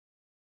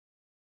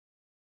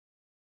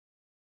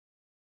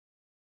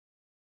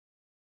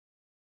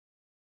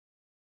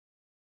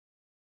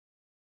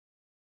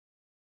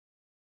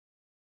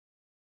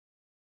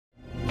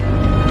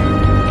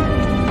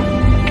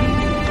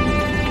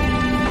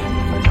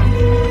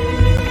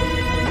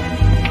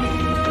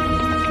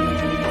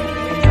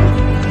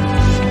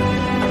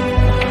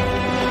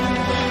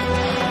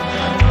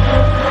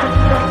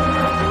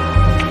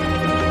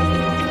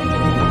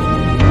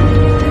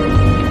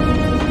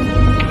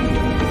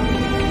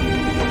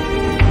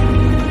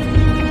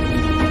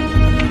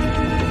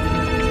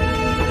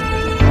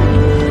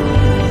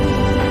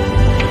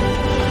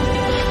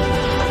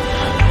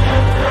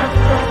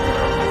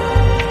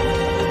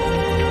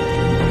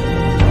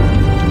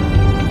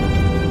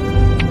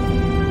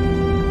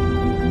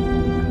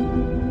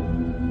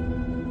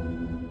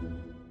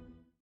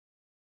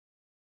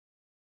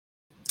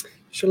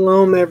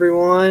Shalom,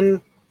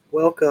 everyone.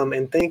 Welcome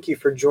and thank you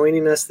for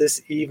joining us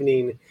this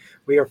evening.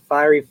 We are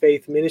Fiery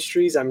Faith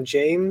Ministries. I'm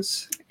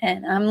James.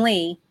 And I'm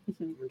Lee.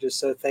 We're just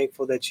so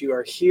thankful that you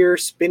are here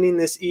spending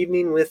this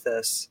evening with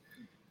us.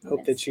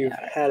 Hope that you've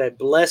had a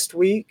blessed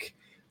week.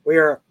 We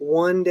are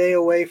one day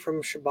away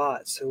from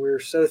Shabbat, so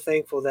we're so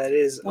thankful that it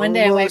is one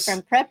day away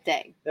from prep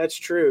day. That's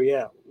true,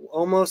 yeah.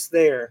 Almost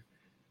there.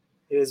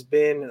 It has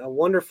been a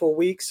wonderful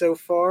week so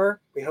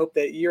far. We hope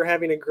that you're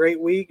having a great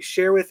week.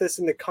 Share with us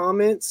in the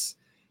comments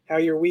how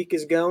your week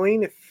is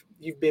going. If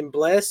you've been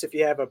blessed, if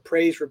you have a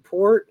praise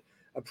report,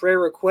 a prayer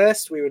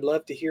request, we would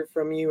love to hear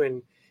from you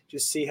and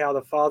just see how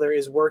the Father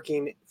is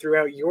working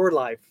throughout your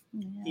life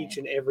each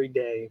and every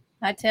day.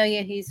 I tell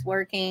you, he's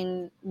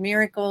working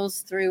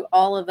miracles through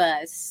all of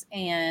us.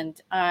 And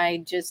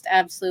I just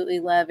absolutely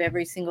love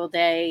every single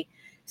day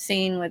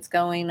seeing what's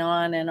going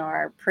on in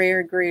our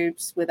prayer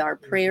groups with our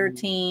prayer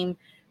team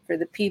for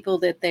the people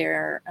that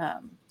they're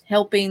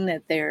helping,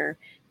 that they're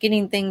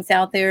getting things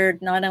out there,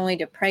 not only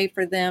to pray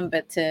for them,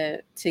 but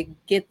to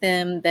get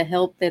them the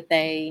help that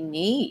they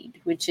need,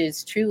 which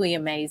is truly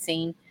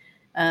amazing.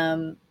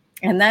 And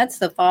that's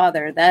the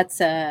Father. That's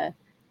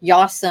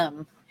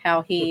Yawesome,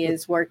 how he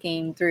is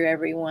working through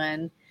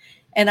everyone.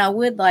 And I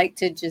would like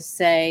to just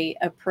say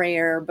a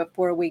prayer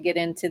before we get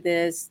into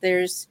this.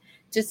 There's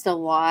just a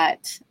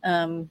lot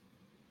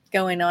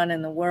going on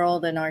in the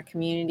world, in our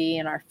community,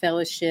 in our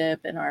fellowship,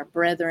 and our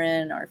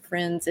brethren, our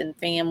friends and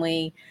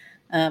family,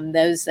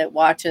 those that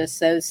watch us,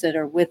 those that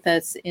are with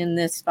us in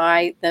this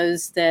fight,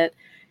 those that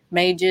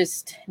may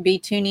just be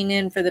tuning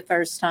in for the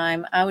first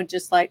time. I would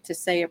just like to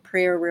say a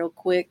prayer real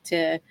quick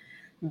to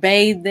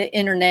bathe the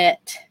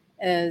internet,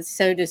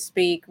 so to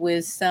speak,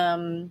 with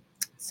some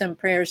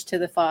prayers to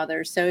the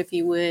Father. So if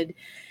you would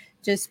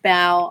just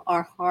bow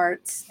our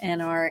hearts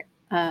and our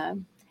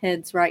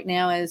heads right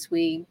now as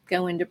we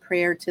go into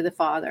prayer to the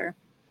Father.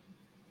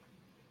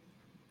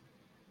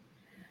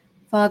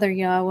 Father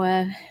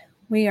Yahweh,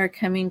 we are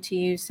coming to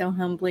you so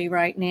humbly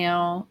right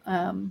now,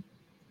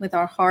 with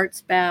our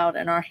hearts bowed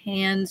and our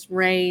hands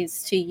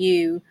raised to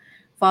you.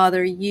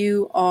 Father,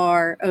 you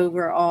are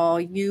over all.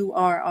 You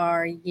are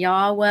our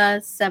Yahweh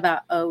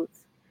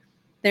Sabaoth.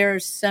 There are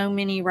so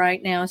many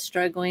right now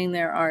struggling.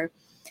 There are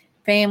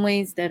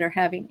families that are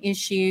having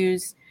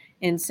issues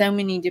in so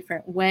many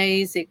different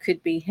ways. It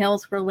could be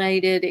health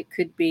related. It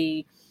could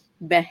be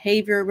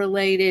behavior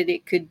related.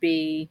 It could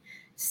be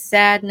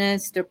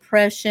sadness,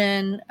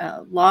 depression,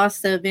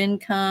 loss of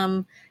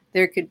income.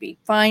 There could be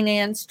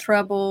finance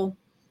trouble.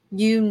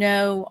 You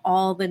know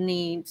all the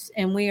needs,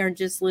 and we are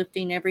just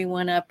lifting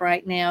everyone up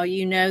right now.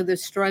 You know the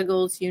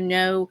struggles. You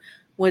know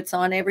what's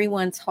on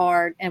everyone's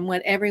heart and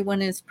what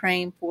everyone is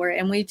praying for.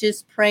 And we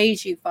just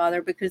praise you,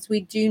 Father, because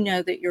we do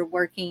know that you're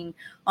working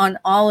on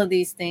all of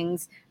these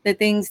things, the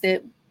things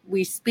that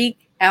we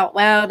speak out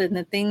loud and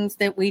the things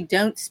that we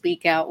don't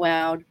speak out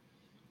loud.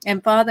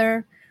 And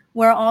Father,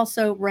 we're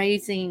also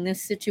raising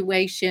this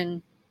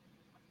situation,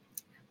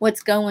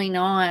 what's going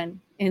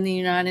on in the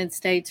United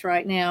States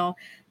right now,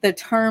 the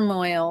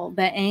turmoil,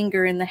 the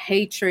anger, and the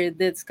hatred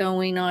that's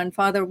going on.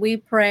 Father, we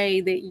pray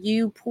that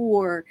you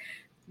pour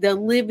the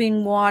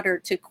living water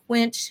to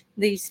quench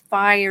these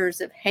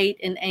fires of hate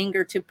and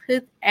anger, to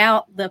put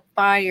out the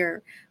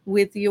fire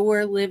with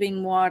your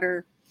living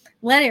water.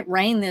 Let it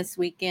rain this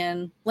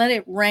weekend. Let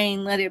it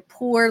rain, let it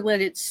pour,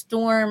 let it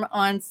storm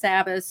on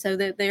Sabbath so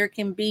that there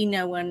can be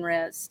no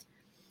unrest.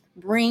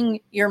 Bring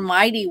your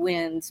mighty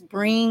winds,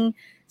 bring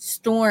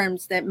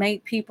storms that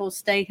make people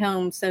stay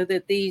home so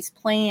that these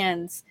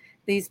plans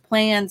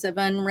of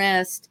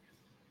unrest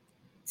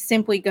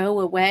simply go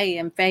away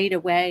and fade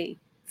away.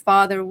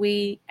 Father,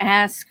 we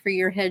ask for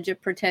your hedge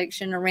of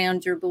protection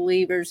around your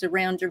believers,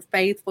 around your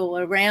faithful,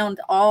 around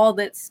all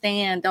that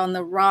stand on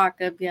the rock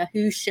of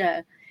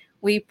Yahusha.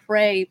 We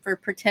pray for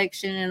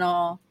protection and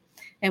all.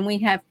 And we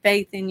have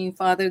faith in you,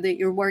 Father, that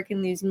you're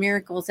working these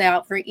miracles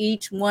out for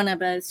each one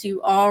of us.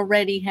 You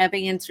already have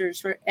answers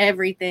for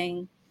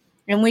everything.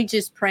 And we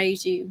just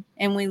praise you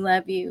and we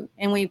love you.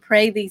 And we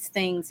pray these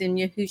things in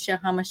Yahushua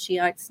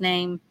HaMashiach's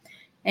name.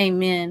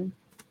 Amen.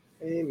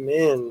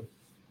 Amen.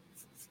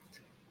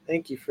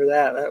 Thank you for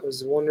that. That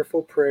was a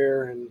wonderful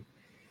prayer. And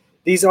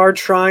these are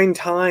trying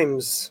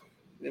times,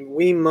 and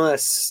we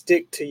must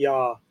stick to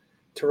Yah,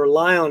 to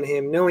rely on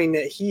him, knowing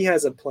that he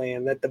has a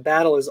plan, that the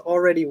battle is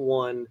already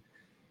won.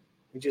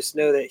 We just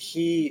know that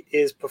he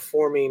is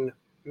performing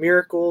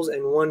miracles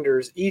and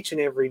wonders each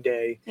and every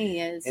day. He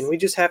is. And we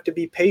just have to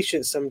be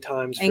patient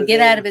sometimes. And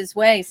get out of his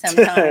way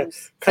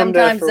sometimes.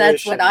 Sometimes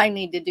that's what I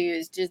need to do,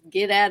 is just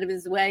get out of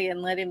his way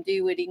and let him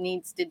do what he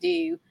needs to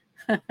do.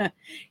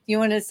 You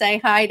want to say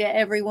hi to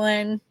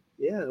everyone?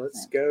 Yeah,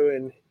 let's go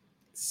and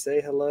say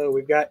hello.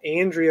 We've got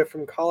Andrea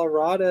from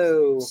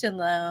Colorado.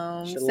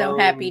 Shalom. So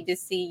happy to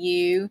see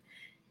you.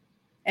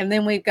 And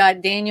then we've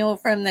got Daniel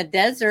from the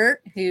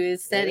desert, who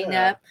is setting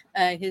up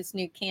his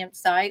new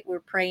campsite. We're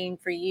praying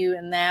for you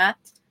in that.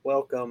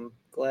 Welcome.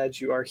 Glad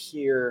you are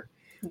here.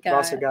 We've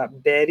also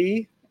got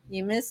Betty.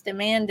 You missed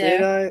Amanda.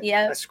 Did I?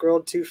 Yeah. I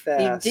scrolled too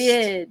fast. You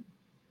did.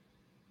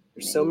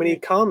 There's so many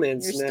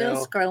comments You're still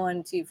now.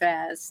 scrolling too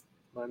fast.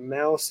 My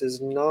mouse is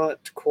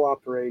not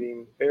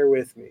cooperating. Bear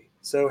with me.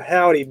 So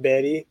howdy,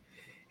 Betty.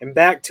 And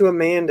back to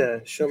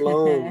Amanda.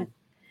 Shalom.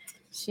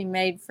 She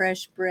made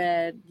fresh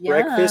bread. Yum.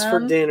 Breakfast for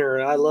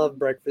dinner. I love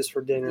breakfast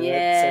for dinner.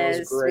 Yes, that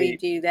sounds great. We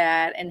do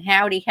that. And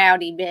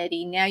howdy,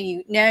 Betty. Now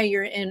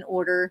you're in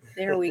order.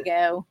 There we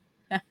go.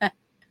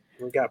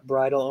 We got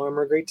bridal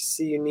armor. Great to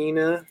see you,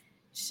 Nina.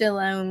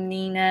 Shalom,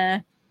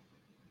 Nina.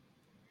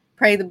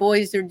 Pray the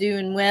boys are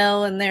doing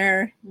well in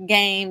their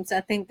games.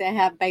 I think they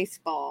have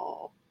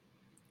baseball.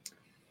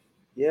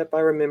 Yep, I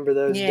remember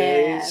those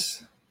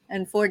days.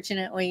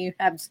 Unfortunately, you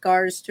have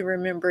scars to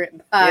remember it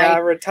by. Yeah, I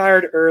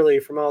retired early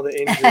from all the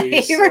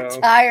injuries.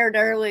 Retired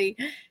early.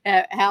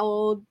 How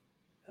old?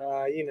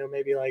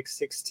 Maybe like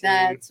 16.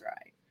 That's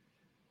right.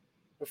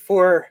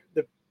 Before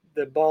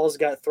the balls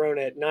got thrown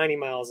at 90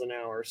 miles an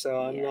hour,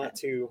 so I'm not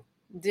too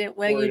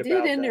you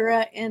did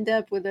end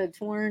up with a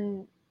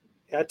torn...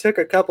 I took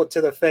a couple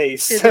to the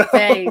face. The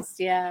face,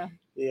 yeah.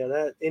 Yeah,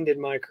 that ended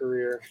my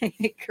career.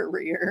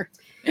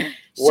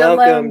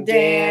 Welcome,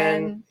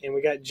 Dan. And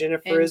we got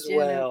Jennifer as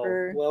well.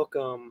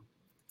 Welcome.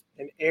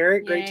 And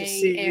Eric, great to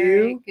see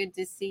you. Good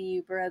to see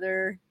you,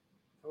 brother.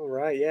 All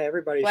right, yeah,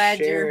 everybody's glad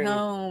sharing you're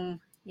home.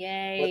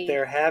 Yay. What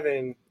they're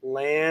having.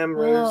 Lamb,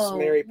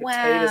 rosemary,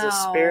 potatoes,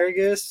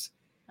 asparagus.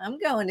 I'm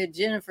going to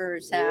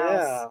Jennifer's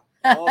house.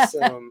 Yeah,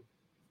 awesome.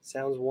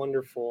 Sounds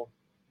wonderful.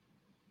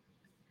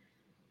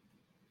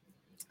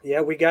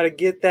 Yeah, we got to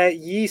get that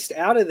yeast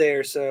out of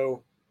there.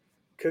 So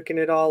cooking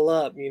it all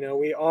up,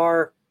 we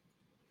are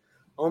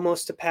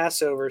almost to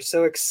Passover.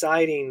 So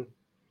exciting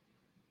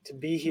to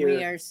be here.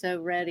 We are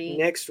so ready.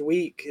 Next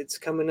week, it's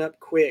coming up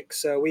quick.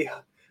 So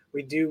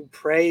we do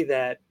pray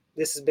that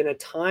this has been a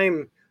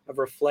time of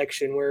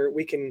reflection where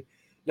we can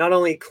not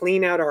only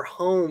clean out our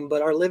home,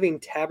 but our living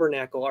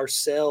tabernacle,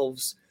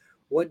 ourselves.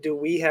 What do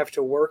we have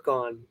to work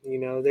on?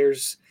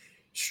 There's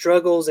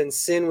struggles and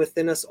sin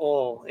within us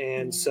all.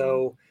 And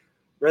so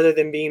rather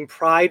than being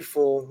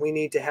prideful, we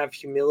need to have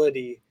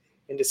humility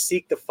and to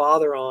seek the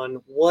Father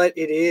on what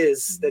it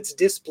is that's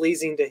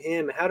displeasing to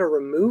him, how to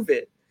remove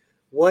it,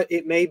 what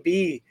it may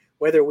be,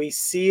 whether we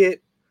see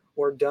it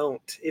or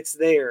don't. It's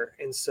there.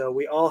 And so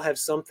we all have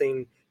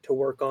something to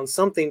work on,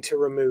 something to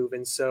remove.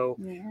 And so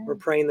we're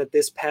praying that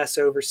this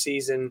Passover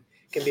season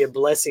can be a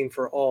blessing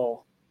for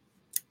all.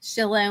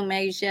 Shalom,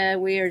 Asia.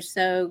 We are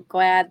so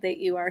glad that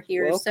you are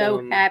here. Welcome.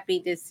 So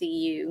happy to see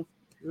you.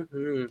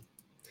 Mm-hmm.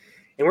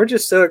 And we're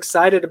just so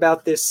excited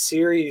about this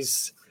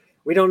series.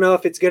 We don't know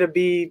if it's going to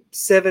be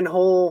 7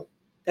 whole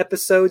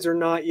episodes or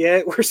not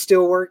yet. We're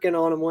still working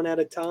on them one at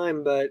a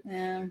time, but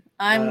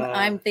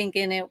I'm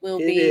thinking it will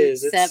be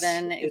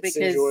 7. It's because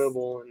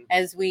enjoyable.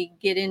 As we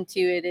get into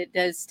it, it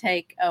does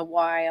take a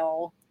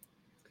while.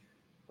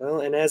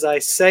 Well, and as I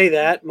say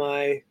that,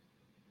 my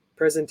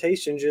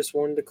presentation just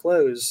wanted to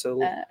close. So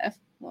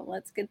well,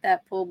 let's get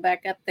that pulled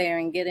back up there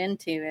and get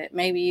into it.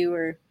 Maybe you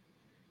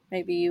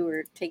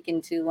were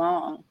taking too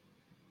long.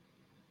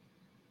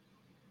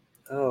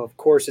 Oh, of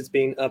course it's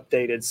being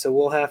updated. So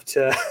we'll have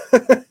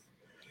to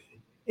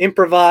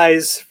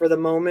improvise for the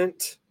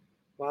moment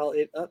while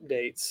it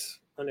updates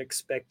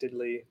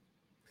unexpectedly.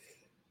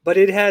 But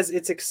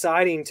it's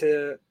exciting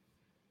to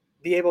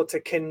be able to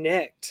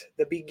connect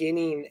the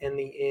beginning and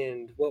the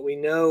end, what we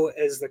know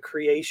as the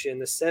creation,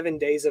 the 7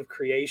 days of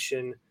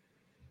creation,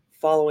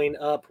 following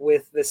up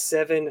with the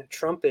 7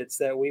 trumpets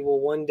that we will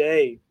one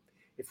day,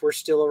 if we're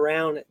still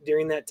around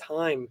during that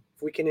time,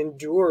 if we can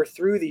endure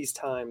through these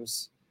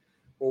times,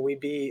 will we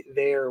be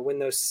there when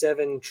those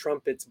 7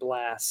 trumpets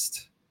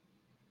blast?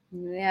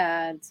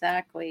 Yeah,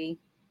 exactly.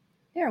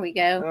 There we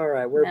go. All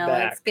right, we're back.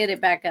 Let's get it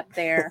back up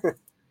there.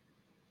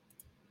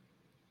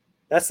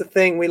 That's the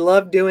thing. We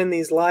love doing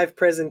these live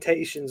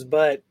presentations,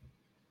 but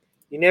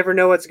you never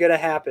know what's going to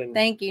happen.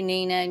 Thank you,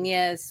 Nina. And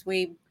yes,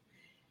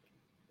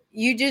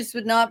 you just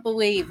would not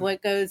believe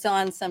what goes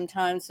on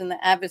sometimes when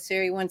the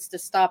adversary wants to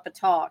stop a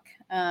talk.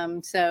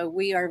 So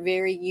we are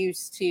very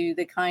used to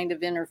the kind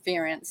of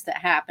interference that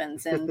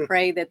happens and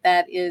pray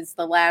that is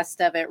the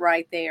last of it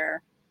right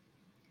there.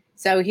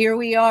 So here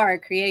we are,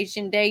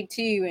 creation day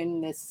 2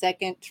 and the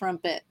second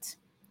trumpet.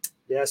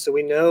 Yeah, so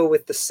we know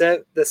with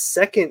the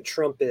second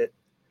trumpet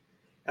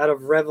out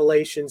of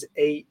Revelations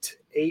 8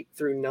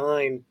 through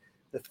 9,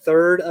 the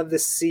third of the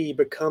sea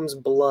becomes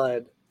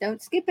blood.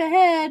 Don't skip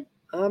ahead.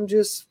 I'm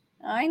just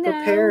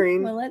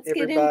preparing. Well, let's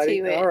everybody.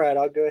 Get into it. All right,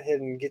 I'll go ahead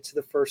and get to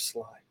the first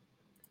slide.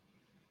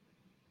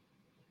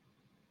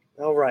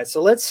 All right,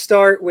 so let's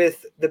start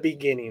with the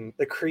beginning,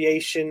 the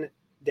creation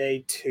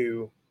day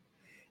 2,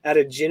 out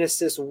of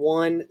Genesis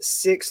 1,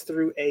 6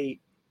 through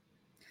 8.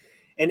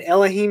 And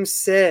Elohim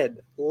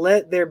said,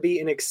 "Let there be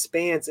an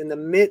expanse in the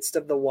midst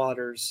of the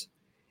waters,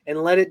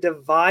 and let it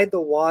divide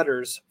the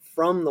waters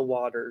from the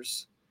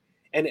waters."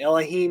 And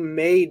Elohim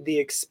made the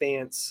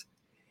expanse,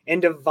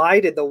 and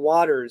divided the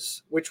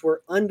waters which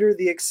were under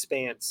the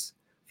expanse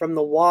from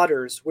the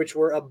waters which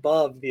were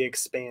above the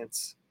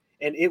expanse.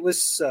 And it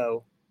was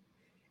so.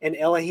 And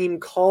Elohim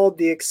called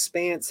the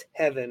expanse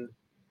heaven,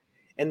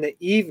 and the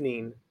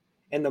evening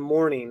and the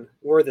morning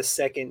were the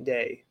second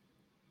day.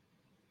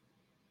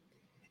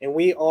 And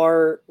we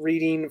are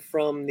reading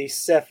from the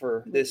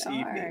Sefer this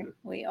evening.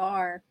 We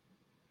are.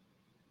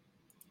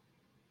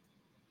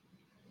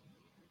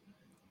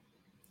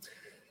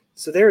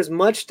 So there is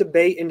much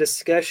debate and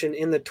discussion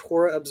in the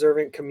Torah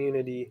observant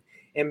community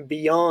and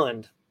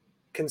beyond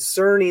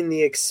concerning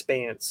the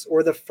expanse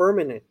or the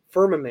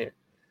firmament,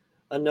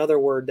 another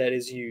word that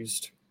is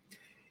used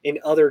in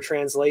other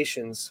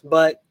translations.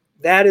 But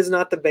that is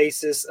not the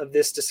basis of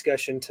this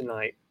discussion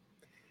tonight.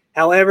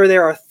 However,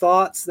 there are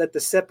thoughts that the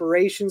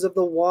separations of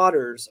the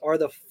waters are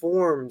the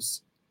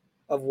forms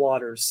of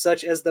waters,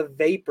 such as the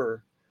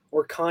vapor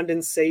or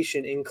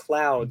condensation in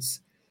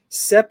clouds,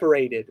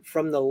 separated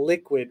from the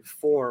liquid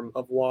form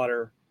of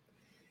water.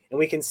 And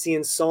we can see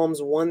in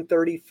Psalms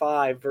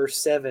 135, verse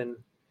 7,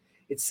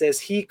 it says,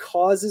 He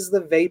causes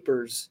the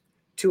vapors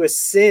to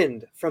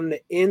ascend from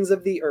the ends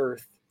of the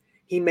earth.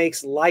 He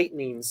makes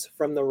lightnings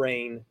from the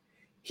rain.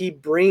 He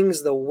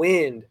brings the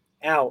wind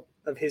out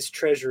of his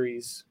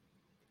treasuries.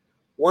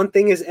 One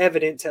thing is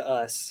evident to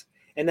us,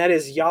 and that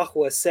is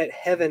Yahweh set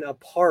heaven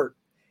apart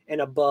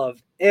and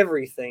above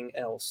everything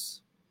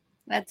else.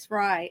 That's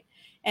right.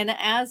 And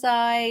as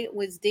I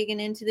was digging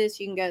into this,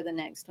 you can go to the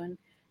next one.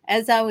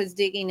 As I was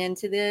digging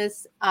into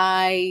this,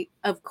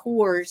 of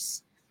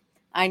course,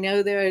 I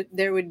know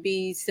there would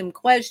be some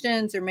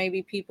questions, or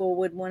maybe people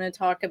would want to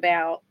talk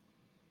about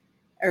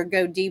or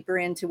go deeper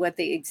into what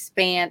the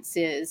expanse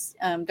is.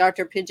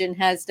 Dr. Pigeon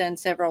has done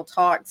several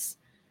talks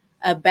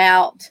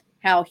about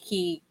how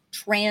he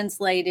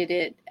translated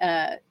it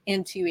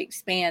into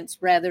expanse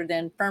rather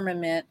than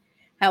firmament.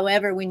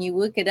 However, when you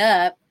look it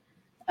up,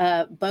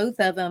 both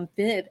of them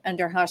fit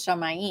under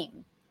Hashamayim.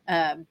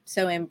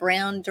 So in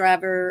Brown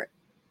Driver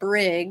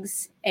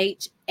Briggs,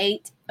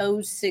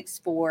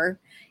 H8064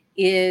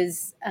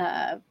 is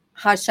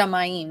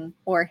Hashamayim,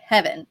 or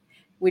heaven,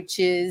 which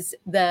is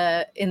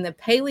in the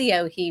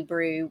Paleo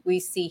Hebrew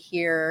we see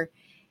here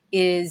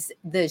is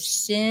the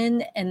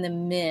Shin and the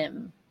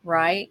Mem,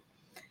 right?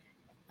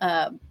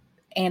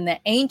 And the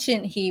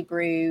ancient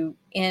Hebrew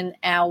in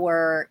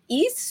our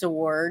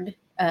eSword,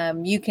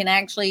 you can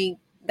actually,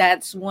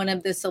 that's one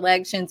of the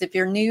selections. If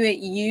you're new at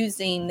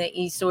using the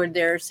eSword,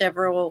 there are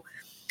several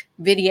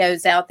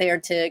videos out there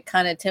to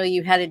kind of tell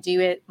you how to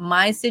do it.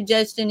 My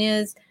suggestion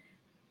is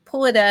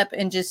pull it up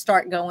and just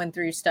start going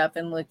through stuff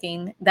and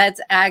looking.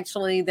 That's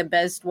actually the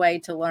best way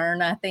to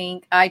learn, I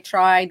think. I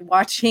tried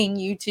watching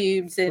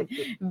YouTubes and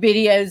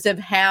videos of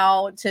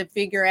how to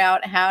figure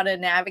out how to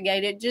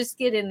navigate it. Just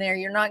get in there.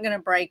 You're not going to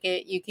break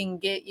it. You can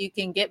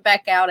get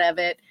back out of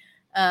it,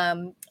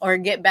 or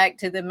get back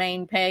to the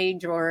main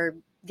page, or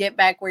get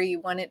back where you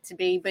want it to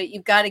be. But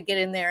you've got to get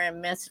in there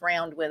and mess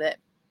around with it.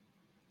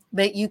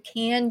 But you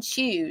can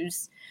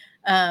choose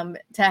to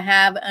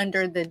have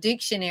under the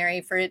dictionary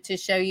for it to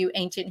show you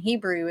ancient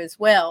Hebrew as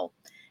well.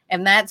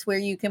 And that's where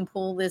you can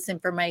pull this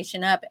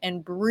information up.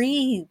 And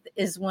breathe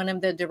is one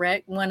of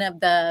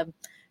the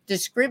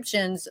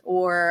descriptions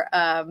or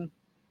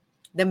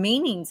the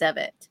meanings of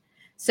it.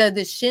 So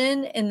the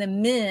Shin and the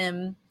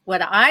Mem,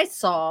 what I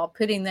saw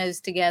putting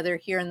those together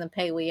here in the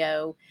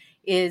Paleo,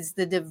 is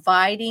the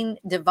dividing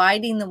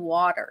the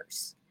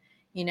waters.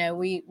 You know,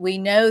 we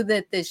know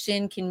that the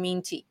Shin can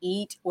mean to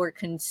eat or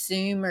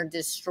consume or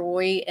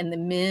destroy, and the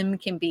Mem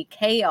can be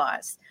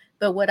chaos.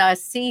 But what I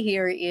see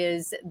here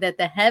is that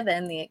the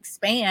heaven, the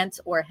expanse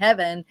or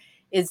heaven,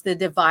 is the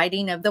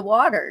dividing of the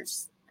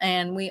waters.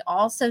 And we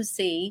also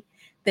see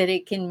that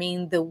it can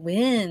mean the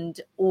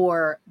wind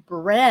or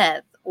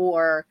breath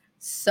or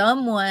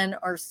someone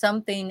or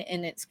something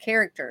in its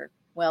character.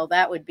 Well,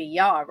 that would be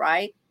Yah,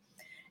 right?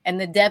 And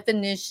the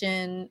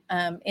definition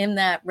in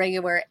that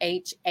regular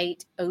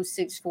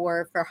H8064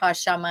 for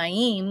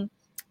Hashamayim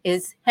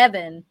is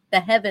heaven, the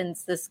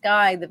heavens, the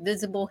sky, the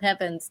visible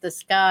heavens, the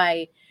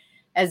sky,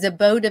 as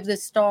abode of the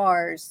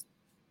stars,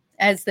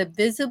 as the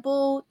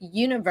visible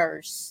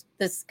universe,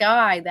 the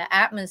sky, the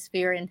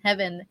atmosphere in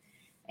heaven,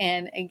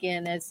 and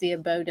again, as the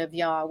abode of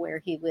Yah, where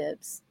he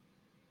lives.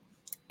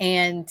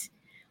 And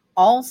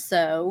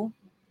also,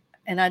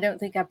 and I don't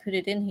think I put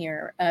it in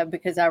here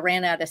because I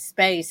ran out of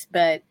space,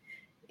 but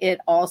it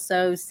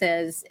also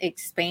says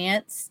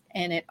expanse,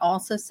 and it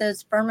also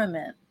says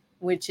firmament,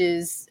 which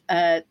is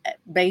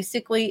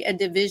basically a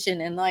division.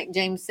 And like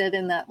James said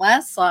in that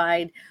last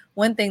slide,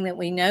 one thing that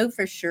we know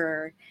for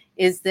sure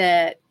is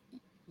that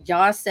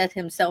Yah set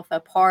himself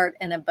apart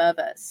and above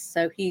us.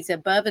 So he's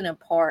above and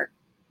apart,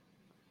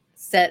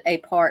 set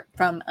apart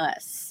from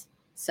us.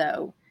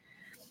 So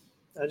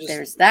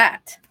there's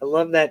that. I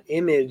love that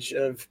image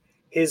of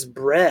his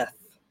breath,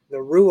 the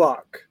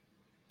Ruach.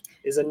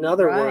 Is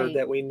another word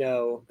that we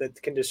know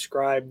that can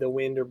describe the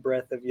wind or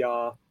breath of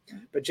Yah,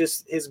 but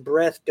just his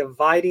breath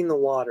dividing the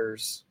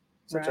waters.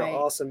 Such an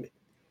awesome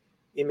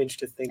image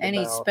to think about. And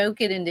he spoke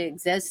it into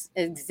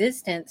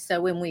existence. So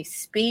when we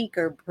speak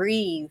or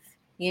breathe,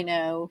 you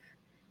know,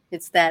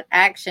 it's that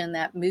action,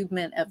 that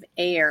movement of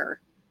air.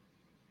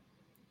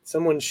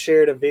 Someone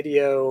shared a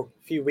video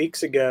a few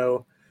weeks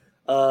ago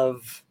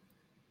of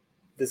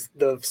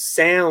the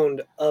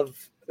sound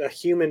of a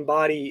human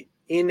body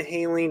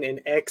inhaling and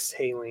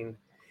exhaling,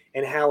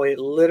 and how it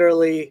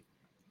literally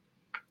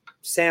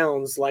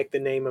sounds like the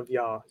name of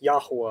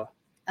Yahweh.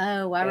 Oh, I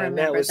And that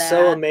remember was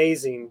so that.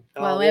 amazing.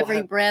 Well,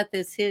 every breath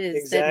is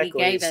his that he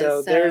exactly. gave us.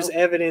 So there's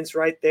evidence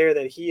right there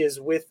that he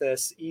is with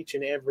us each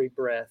and every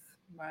breath.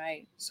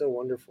 Right. So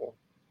wonderful.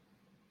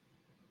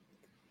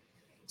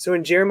 So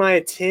in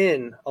Jeremiah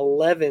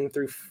 10:11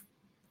 through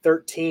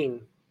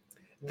 13,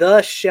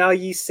 thus shall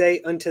ye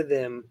say unto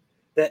them,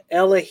 that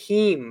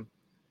Elohim,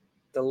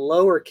 the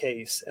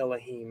lowercase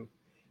Elohim,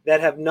 that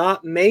have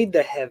not made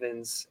the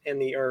heavens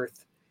and the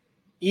earth,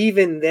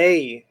 even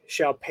they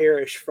shall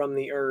perish from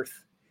the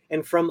earth,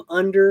 and from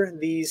under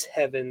these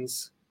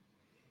heavens.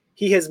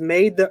 He has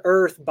made the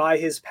earth by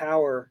his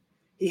power.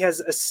 He has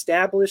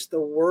established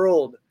the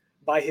world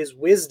by his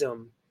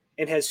wisdom,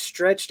 and has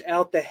stretched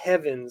out the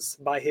heavens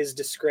by his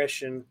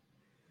discretion.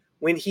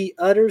 When he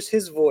utters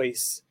his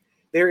voice,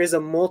 there is a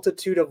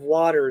multitude of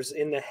waters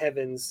in the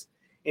heavens,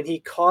 and he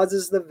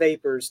causes the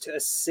vapors to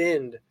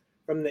ascend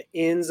from the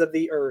ends of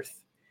the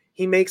earth.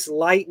 He makes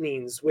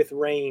lightnings with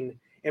rain,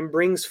 and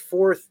brings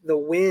forth the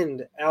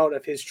wind out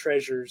of his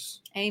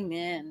treasures.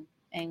 Amen.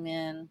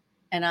 Amen.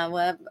 And I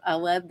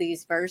love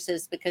these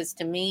verses, because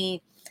to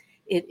me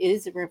it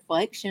is a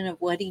reflection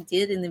of what he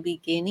did in the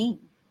beginning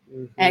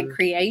at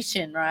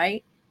creation,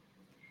 right?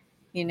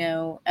 You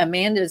know,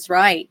 Amanda's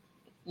right.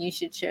 You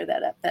should share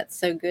that up. That's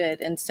so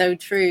good and so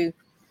true.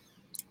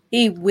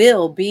 He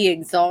will be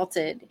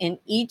exalted in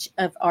each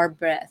of our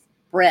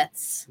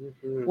breaths,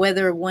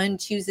 whether one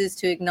chooses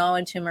to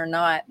acknowledge him or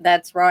not.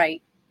 That's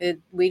right.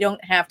 We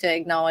don't have to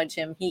acknowledge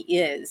him. He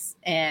is,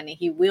 and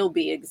he will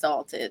be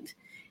exalted.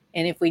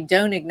 And if we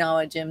don't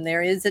acknowledge him,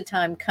 there is a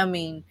time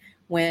coming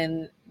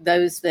when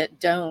those that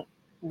don't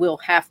will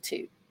have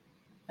to.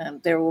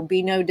 There will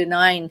be no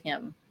denying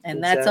him.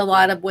 And that's a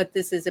lot of what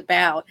this is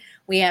about.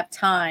 We have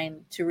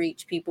time to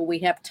reach people. We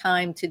have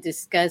time to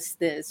discuss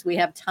this. We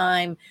have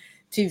time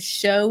to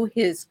show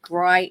his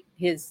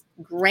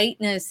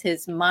greatness,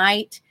 his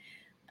might,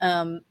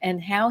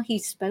 and how he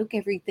spoke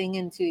everything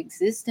into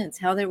existence,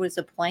 how there was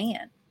a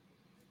plan.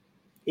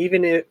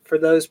 Even for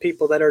those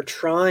people that are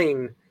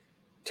trying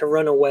to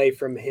run away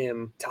from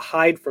him, to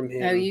hide from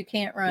him. No, you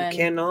can't run. You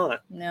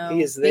cannot. No.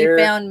 He is there.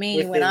 He found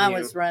me when I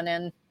was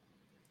running.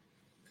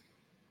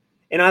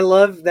 And I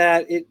love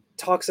that it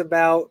talks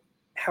about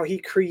how he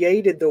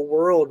created the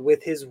world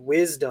with his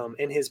wisdom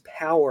and his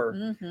power.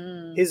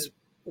 Mm-hmm. His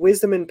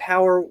wisdom and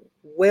power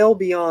well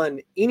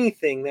beyond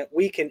anything that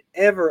we can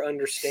ever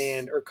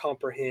understand or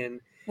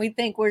comprehend. We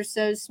think we're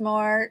so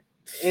smart.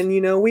 And,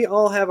 you know, we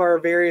all have our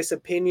various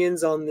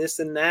opinions on this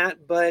and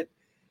that, but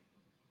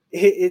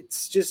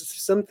it's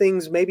just some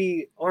things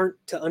maybe aren't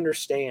to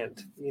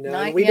understand, you know,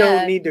 and we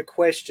don't need to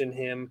question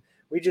him.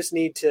 We just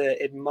need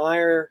to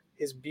admire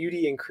his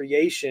beauty and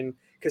creation,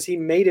 because he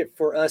made it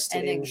for us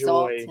to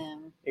enjoy,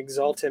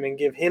 exalt him and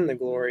give him the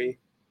glory.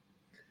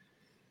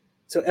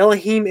 So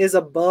Elohim is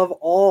above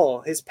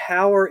all. His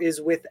power is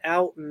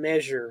without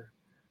measure.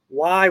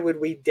 Why would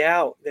we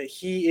doubt that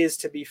he is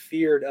to be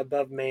feared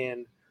above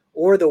man,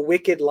 or the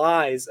wicked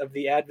lies of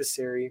the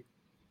adversary?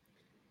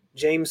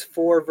 James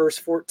 4 verse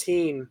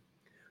 14,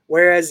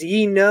 whereas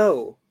ye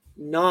know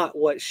not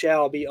what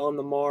shall be on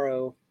the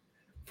morrow,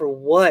 for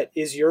what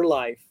is your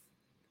life?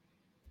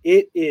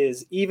 It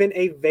is even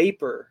a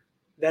vapor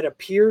that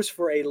appears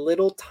for a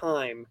little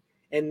time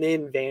and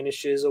then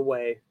vanishes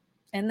away.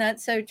 And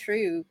that's so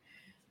true.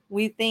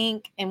 We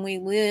think and we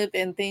live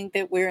and think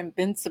that we're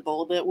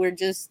invincible, that we're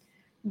just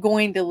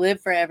going to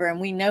live forever. And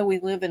we know we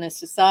live in a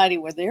society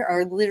where there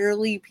are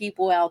literally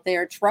people out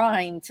there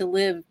trying to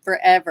live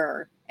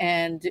forever.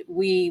 And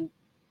we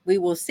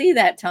will see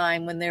that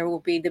time when there will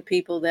be the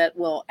people that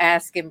will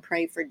ask and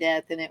pray for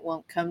death, and it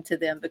won't come to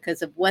them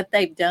because of what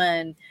they've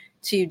done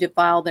to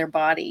defile their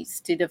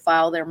bodies, to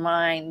defile their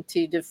mind,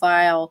 to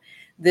defile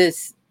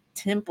this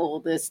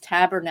temple, this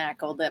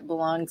tabernacle that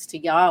belongs to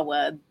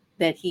Yahweh,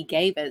 that he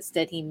gave us,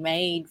 that he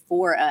made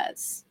for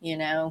us. You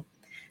know,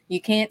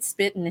 you can't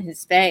spit in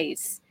his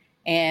face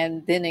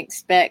and then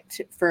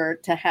expect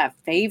to have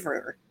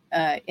favor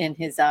in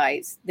his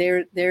eyes.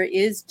 There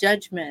is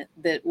judgment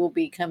that will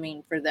be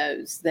coming for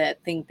those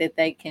that think that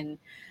they can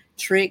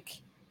trick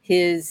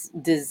his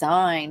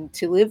design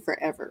to live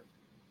forever.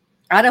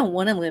 I don't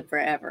want to live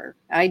forever.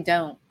 I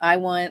don't. I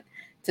want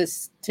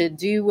to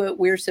do what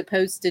we're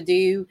supposed to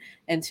do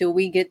until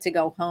we get to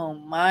go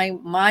home.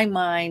 My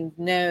mind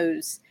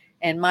knows,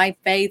 and my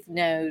faith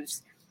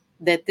knows,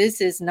 that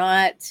this is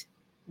not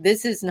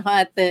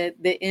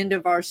the end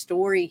of our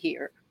story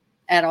here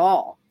at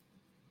all.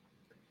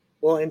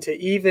 Well, and to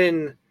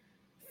even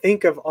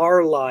think of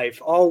our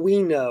life, all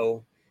we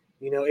know,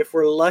 you know, if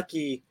we're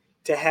lucky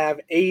to have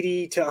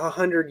 80 to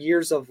 100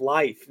 years of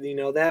life, you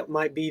know, that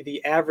might be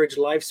the average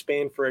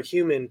lifespan for a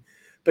human.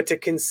 But to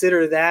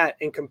consider that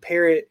and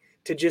compare it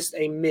to just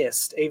a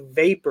mist, a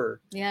vapor,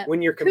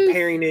 when you're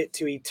comparing it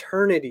to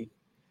eternity,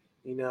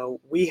 you know,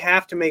 we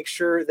have to make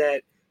sure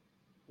that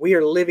we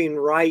are living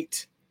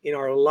right in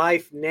our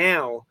life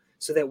now,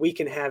 so that we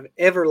can have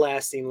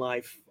everlasting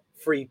life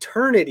for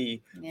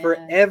eternity,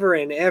 forever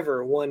and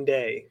ever one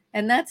day.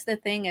 And that's the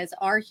thing, is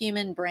our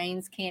human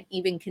brains can't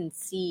even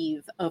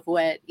conceive of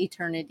what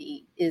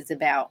eternity is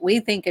about. We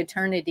think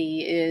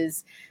eternity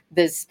is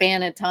the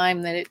span of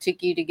time that it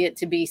took you to get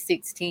to be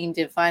 16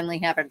 to finally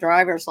have a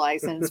driver's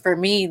license. For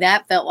me,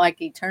 that felt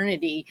like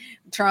eternity,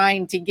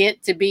 trying to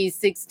get to be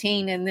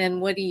 16. And then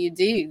what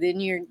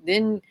do?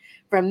 Then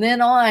from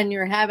then on,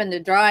 you're having to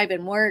drive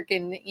and work.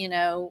 And,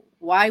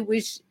 why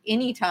wish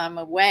any time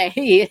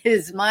away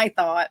is my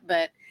thought.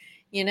 But,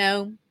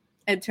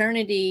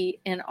 eternity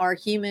in our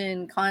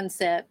human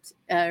concept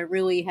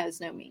really has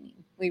no meaning.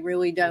 We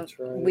really don't.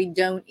 Right. We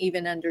don't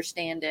even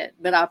understand it.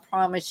 But I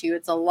promise you,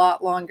 it's a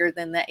lot longer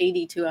than the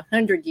 80 to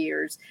 100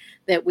 years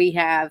that we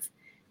have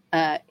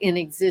in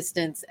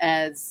existence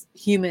as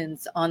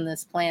humans on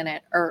this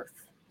planet Earth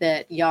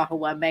that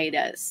Yahweh made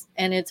us.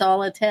 And it's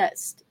all a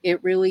test.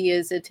 It really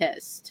is a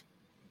test.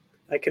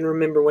 I can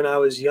remember when I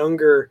was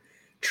younger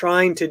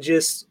trying to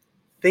just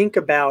think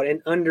about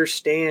and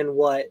understand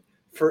what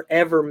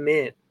forever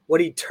meant, what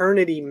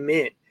eternity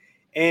meant.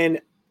 And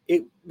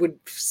it would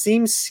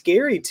seem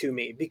scary to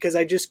me because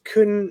I just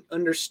couldn't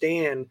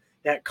understand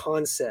that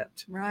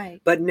concept. Right.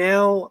 But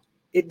now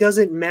it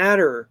doesn't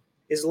matter.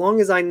 As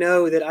long as I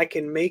know that I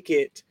can make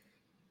it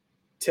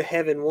to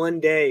heaven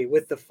one day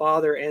with the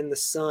Father and the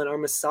Son, our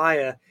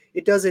Messiah,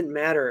 it doesn't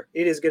matter.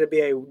 It is going to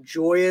be a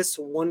joyous,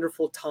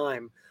 wonderful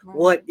time. Right.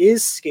 What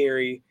is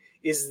scary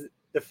is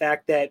the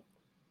fact that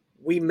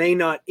we may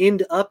not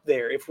end up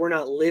there if we're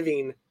not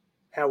living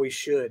how we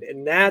should.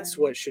 And that's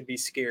what should be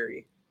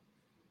scary.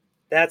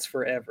 That's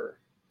forever.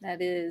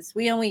 That is.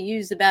 We only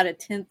use about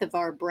 1/10 of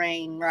our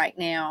brain right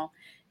now,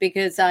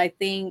 because I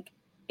think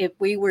if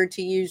we were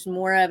to use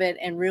more of it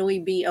and really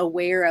be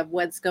aware of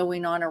what's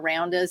going on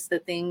around us, the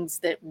things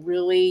that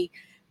really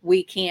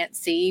we can't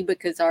see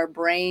because our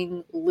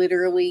brain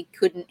literally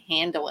couldn't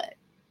handle it.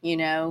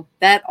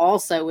 That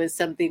also is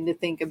something to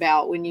think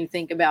about when you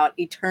think about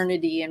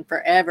eternity and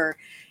forever,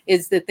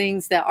 is the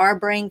things that our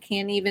brain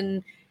can't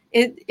even,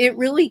 it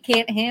really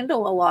can't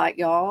handle a lot,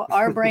 y'all.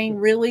 Our brain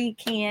really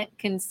can't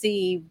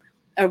conceive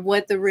of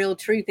what the real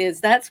truth is.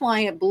 That's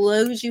why it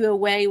blows you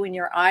away when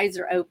your eyes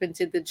are open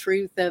to the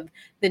truth of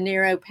the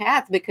narrow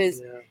path,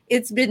 because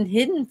it's been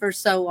hidden for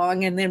so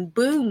long, and then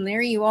boom,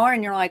 there you are,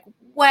 and you're like,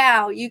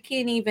 wow, you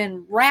can't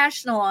even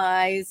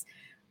rationalize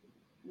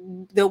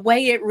the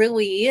way it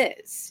really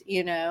is.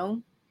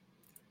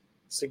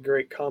 It's a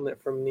great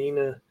comment from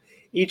Nina.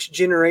 Each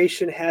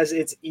generation has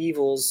its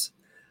evils.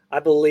 I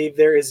believe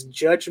there is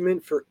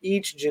judgment for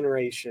each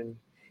generation.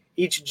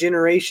 Each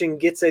generation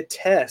gets a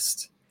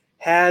test,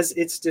 has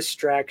its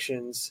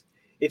distractions.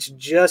 It's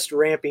just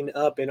ramping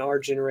up in our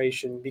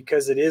generation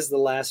because it is the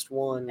last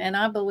one. And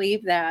I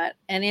believe that.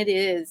 And it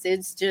is.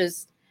 It's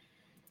just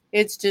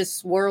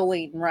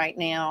swirling right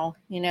now.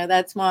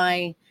 That's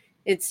why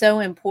it's so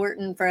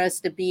important for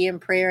us to be in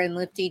prayer and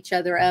lift each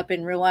other up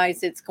and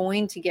realize it's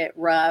going to get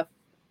rough.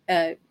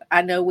 I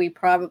know we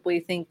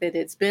probably think that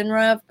it's been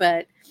rough,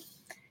 but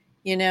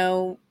it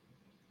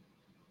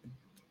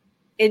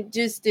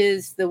just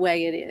is the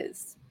way it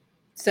is.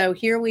 So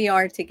here we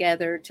are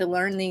together to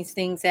learn these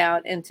things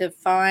out and to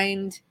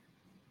find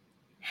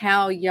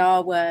how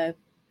Yahweh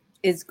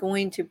is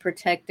going to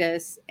protect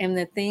us and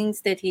the things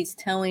that he's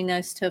telling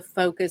us to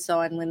focus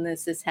on when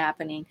this is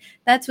happening.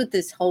 That's what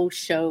this whole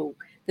show,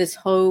 this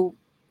whole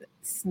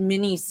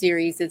mini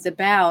series is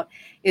about,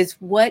 is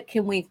what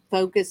can we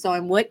focus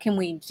on? What can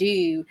we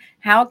do?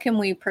 How can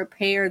we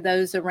prepare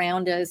those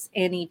around us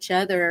and each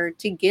other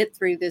to get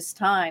through this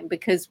time?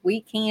 Because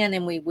we can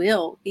and we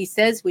will. He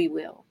says we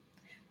will.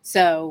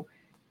 So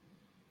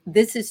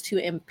this is to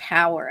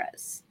empower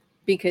us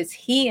because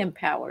he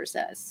empowers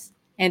us,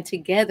 and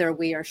together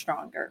we are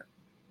stronger.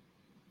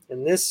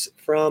 And this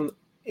from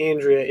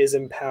Andrea is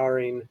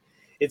empowering.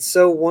 It's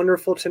so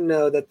wonderful to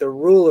know that the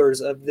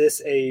rulers of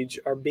this age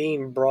are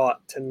being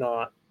brought to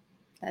naught.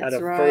 That's out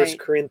of right. 1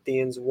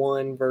 Corinthians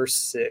 1, verse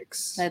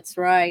 6. That's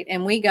right.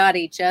 And we got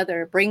each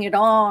other. Bring it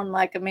on,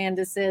 like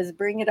Amanda says.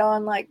 Bring it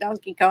on like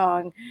Donkey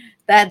Kong.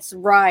 That's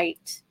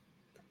right.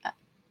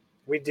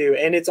 We do.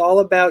 And it's all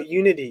about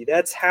unity.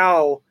 That's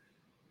how,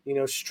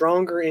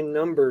 stronger in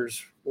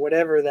numbers,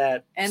 whatever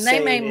that and they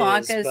may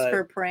mock is, us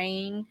for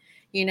praying.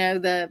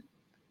 The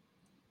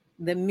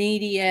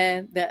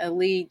media, the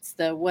elites,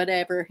 the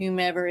whatever,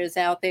 whomever is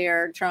out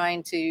there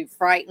trying to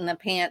frighten the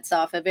pants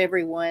off of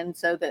everyone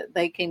so that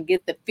they can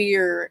get the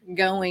fear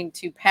going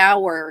to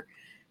power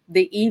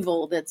the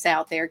evil that's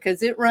out there,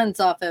 because it runs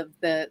off of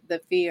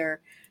the fear.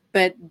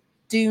 But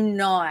do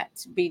not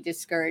be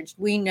discouraged.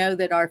 We know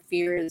that our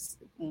fear is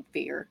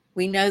fear.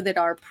 We know that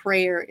our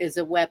prayer is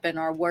a weapon.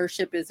 Our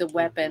worship is a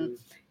weapon. Mm-hmm.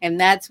 And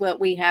that's what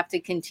we have to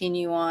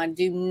continue on.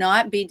 Do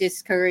not be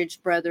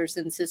discouraged, brothers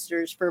and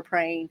sisters, for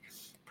praying.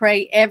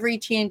 Pray every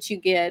chance you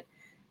get.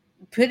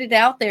 Put it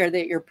out there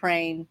that you're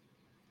praying.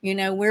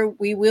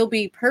 We will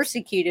be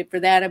persecuted for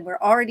that. And we're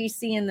already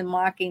seeing the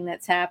mocking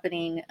that's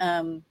happening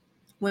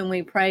when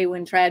we pray,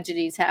 when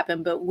tragedies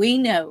happen. But we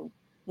know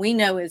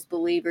as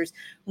believers,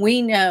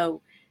 we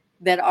know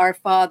that our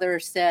Father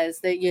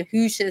says, that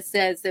Yahusha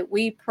says, that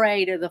we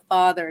pray to the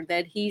Father,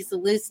 that He's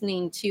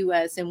listening to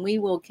us, and we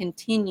will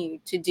continue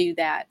to do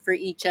that for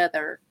each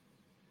other.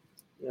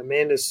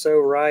 Amanda's so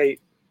right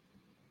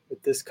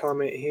with this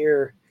comment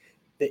here.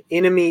 The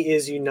enemy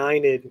is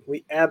united.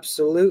 We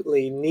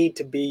absolutely need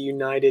to be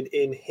united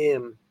in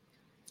Him.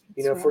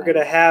 If we're going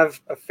to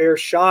have a fair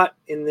shot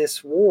in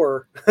this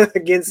war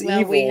against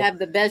evil. We have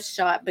the best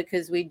shot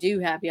because we do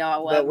have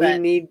Yahweh. But we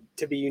need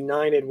to be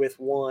united with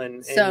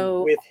one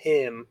and with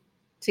Him.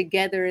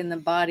 Together in the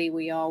body,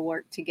 we all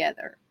work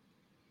together.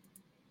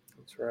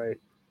 That's right.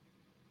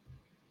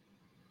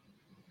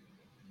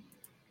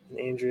 And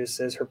Andrea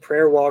says, her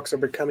prayer walks are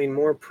becoming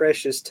more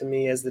precious to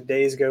me as the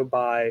days go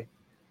by.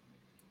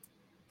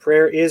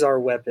 Prayer is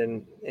our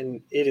weapon,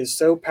 and it is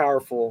so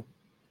powerful.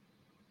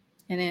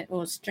 And it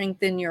will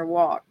strengthen your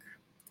walk,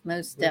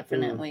 most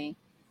definitely.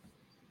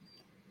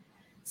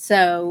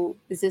 So,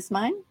 is this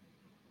mine?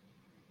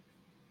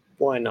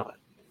 Why not?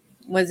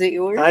 Was it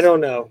yours? I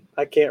don't know.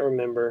 I can't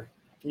remember.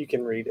 You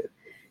can read it.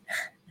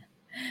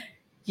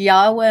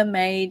 Yahweh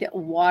made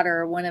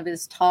water one of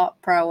His top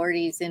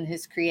priorities in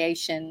His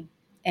creation,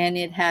 and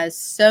it has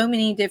so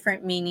many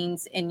different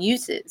meanings and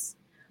uses.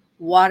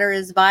 Water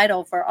is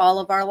vital for all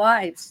of our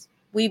lives.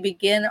 We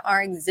begin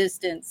our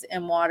existence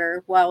in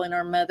water while in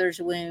our mother's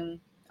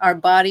womb. Our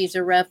bodies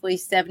are roughly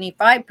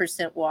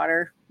 75%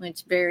 water,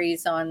 which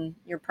varies on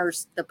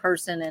the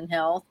person and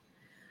health.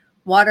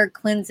 Water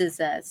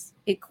cleanses us.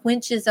 It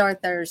quenches our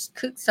thirst,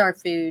 cooks our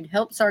food,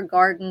 helps our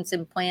gardens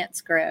and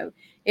plants grow.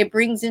 It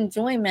brings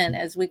enjoyment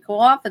as we cool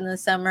off in the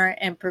summer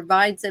and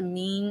provides a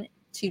mean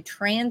to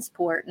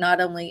transport not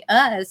only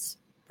us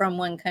from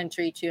one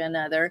country to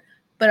another,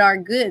 but our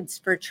goods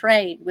for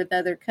trade with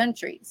other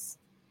countries.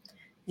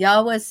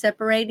 Yahweh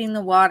separating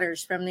the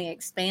waters from the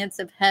expanse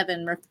of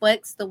heaven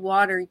reflects the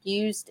water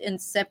used in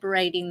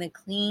separating the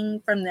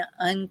clean from the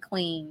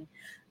unclean,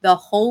 the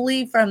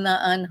holy from the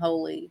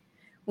unholy.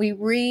 We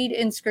read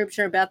in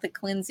Scripture about the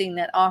cleansing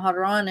that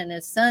Aharon and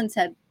his sons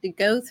had to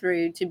go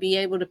through to be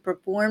able to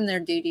perform their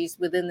duties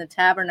within the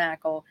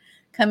tabernacle,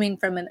 coming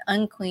from an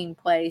unclean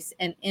place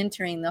and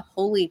entering the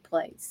holy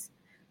place.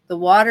 The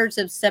waters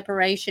of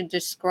separation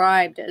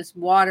described as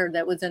water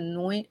that was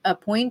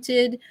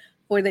appointed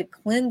for the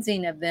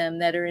cleansing of them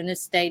that are in a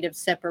state of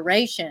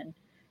separation,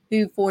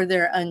 who for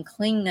their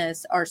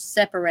uncleanness are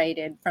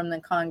separated from the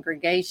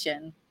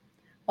congregation.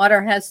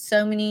 Water has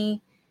so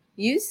many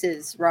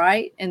uses,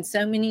 right? And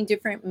so many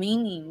different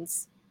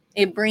meanings.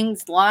 It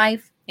brings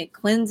life, it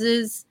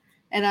cleanses,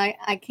 and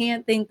I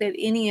can't think that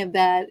any of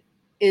that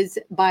is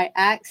by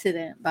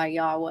accident by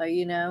Yahweh,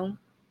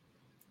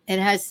 It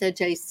has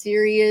such a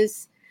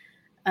serious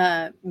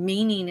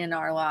meaning in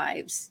our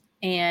lives,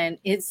 and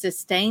it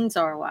sustains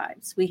our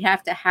lives. We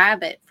have to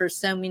have it for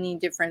so many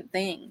different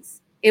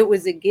things. It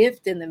was a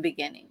gift in the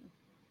beginning.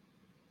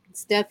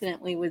 It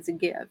definitely was a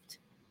gift.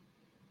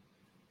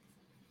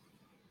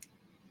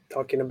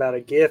 Talking about a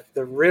gift,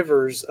 the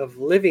rivers of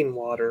living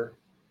water,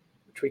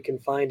 which we can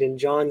find in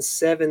John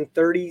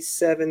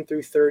 7:37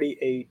 through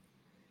 38.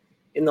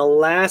 In the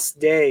last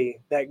day,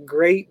 that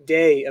great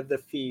day of the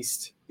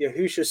feast,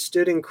 Yahusha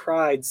stood and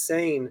cried,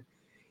 saying,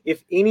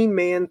 if any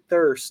man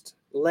thirst,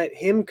 let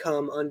him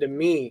come unto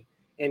me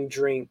and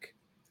drink.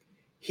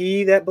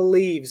 He that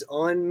believes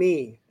on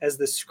me, as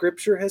the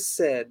Scripture has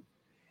said,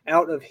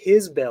 out of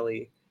his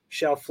belly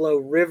shall flow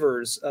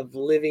rivers of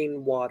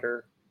living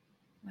water.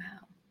 Wow.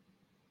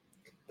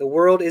 The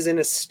world is in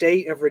a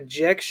state of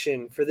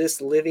rejection for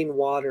this living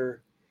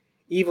water.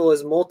 Evil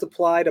is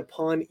multiplied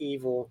upon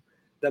evil.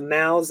 The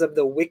mouths of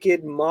the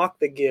wicked mock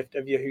the gift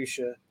of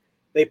Yahusha.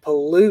 They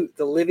pollute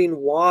the living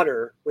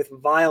water with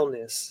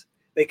vileness.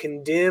 They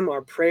condemn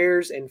our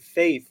prayers and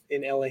faith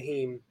in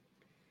Elohim.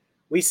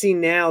 We see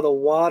now the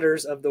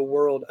waters of the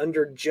world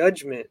under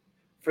judgment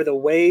for the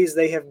ways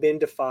they have been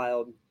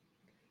defiled.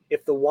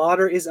 If the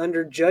water is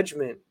under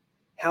judgment,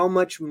 how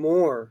much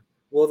more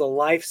will the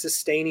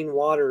life-sustaining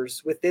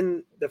waters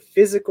within the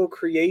physical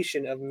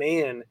creation of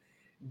man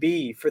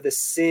be for the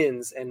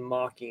sins and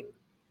mocking?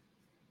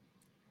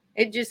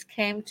 It just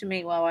came to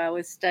me while I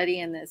was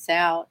studying this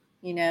out.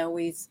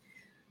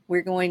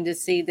 We're going to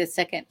see the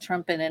second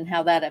trumpet and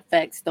how that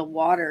affects the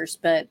waters,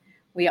 but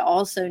we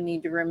also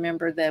need to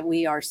remember that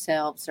we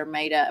ourselves are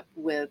made up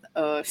with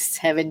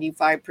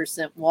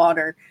 75%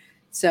 water.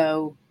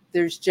 So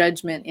there's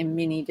judgment in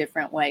many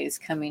different ways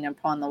coming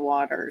upon the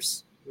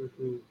waters.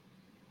 Mm-hmm.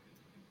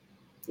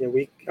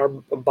 Yeah, our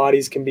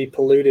bodies can be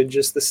polluted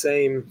just the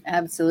same.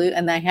 Absolutely.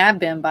 And they have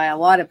been by a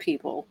lot of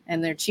people,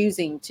 and they're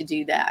choosing to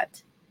do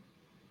that.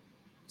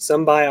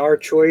 Some by our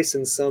choice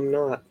and some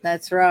not.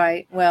 That's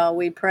right. Well,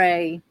 we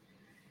pray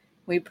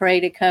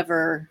to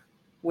cover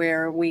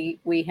where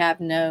we have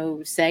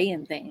no say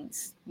in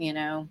things,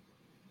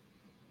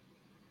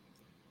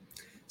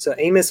 So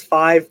Amos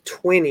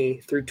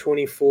 5:20 through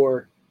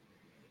 24.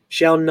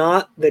 Shall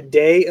not the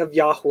day of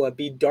Yahweh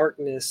be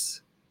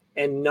darkness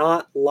and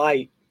not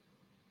light,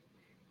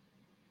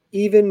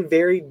 even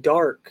very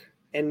dark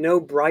and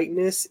no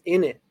brightness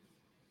in it?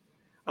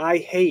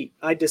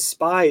 I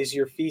despise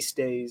your feast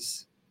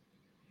days,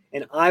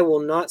 and I will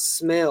not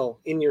smell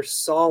in your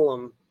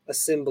solemn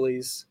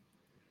assemblies.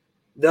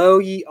 Though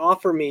ye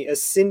offer me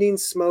ascending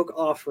smoke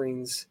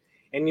offerings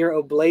and your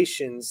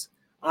oblations,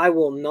 I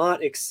will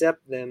not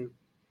accept them,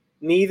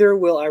 neither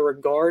will I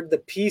regard the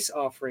peace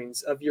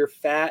offerings of your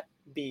fat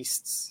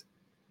beasts.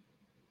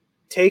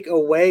 Take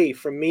away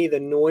from me the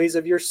noise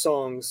of your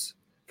songs,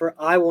 for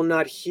I will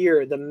not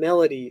hear the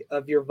melody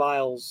of your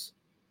viols.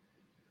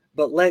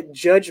 But let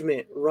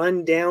judgment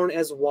run down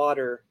as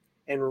water,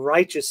 and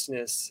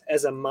righteousness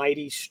as a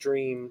mighty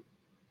stream.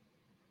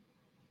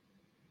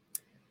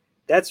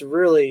 That's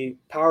really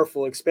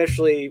powerful,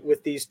 especially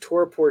with these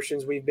Torah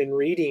portions we've been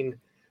reading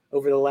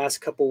over the last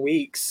couple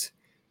weeks,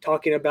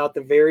 talking about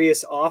the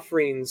various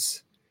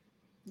offerings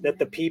that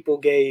the people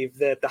gave,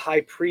 that the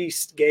high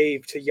priest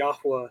gave to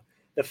Yahweh,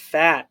 the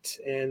fat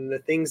and the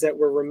things that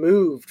were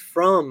removed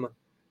from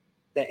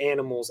the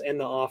animals and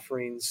the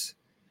offerings.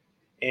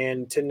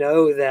 And to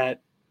know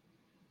that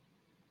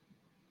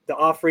the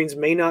offerings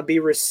may not be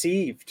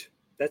received,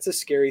 that's a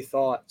scary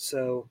thought.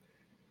 So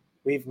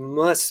we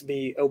must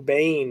be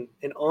obeying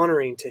and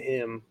honoring to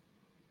him.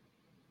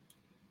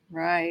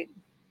 Right.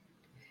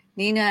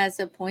 Nina has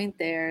a point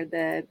there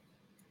that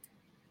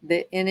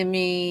the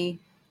enemy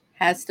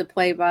has to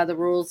play by the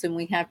rules and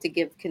we have to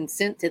give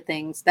consent to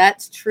things.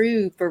 That's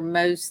true for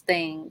most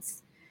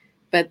things.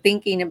 But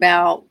thinking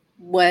about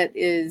what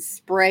is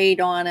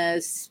sprayed on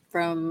us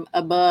from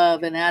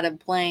above and out of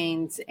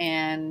planes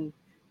and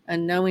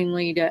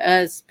unknowingly to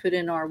us put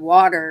in our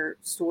water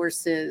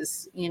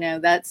sources,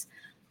 that's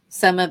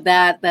some of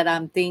that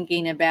I'm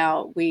thinking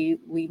about we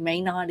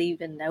may not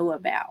even know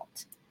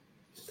about.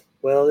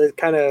 Well, it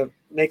kind of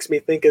makes me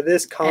think of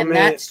this comment. And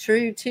that's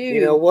true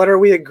too. What are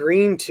we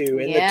agreeing to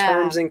in the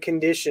terms and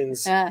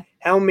conditions?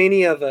 How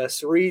many of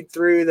us read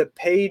through the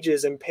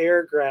pages and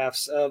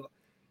paragraphs of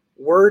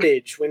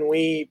wordage when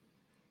we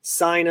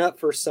sign up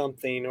for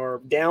something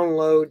or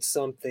download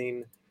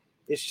something?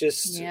 It's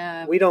just,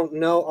 we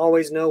don't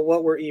always know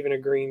what we're even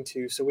agreeing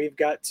to. So we've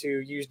got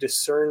to use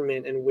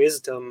discernment and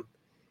wisdom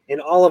in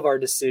all of our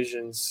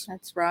decisions.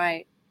 That's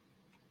right.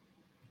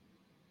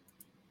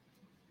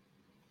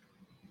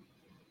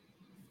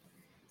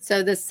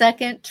 So the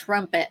second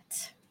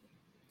trumpet,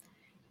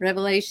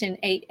 Revelation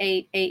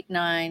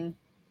 8:8-9,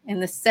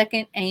 and the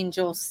second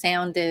angel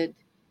sounded,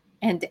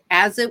 and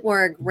as it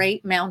were, a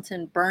great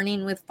mountain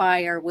burning with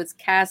fire was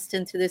cast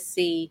into the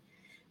sea,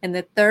 and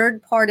the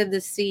third part of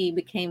the sea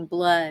became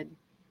blood,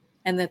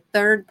 and the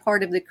third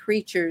part of the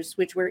creatures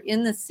which were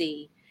in the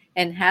sea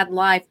and had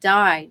life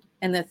died,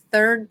 and the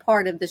third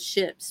part of the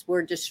ships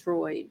were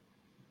destroyed.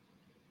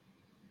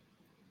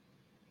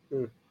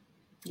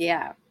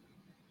 Yeah.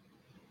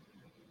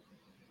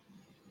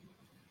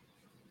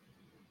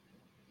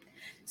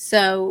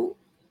 So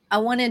I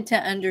wanted to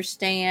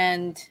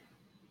understand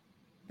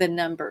the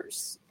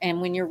numbers.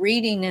 And when you're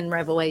reading in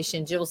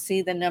Revelations, you'll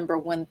see the number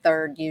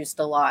 1/3 used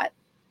a lot,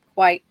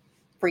 quite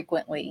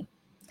frequently.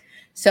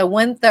 So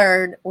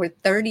 1/3 or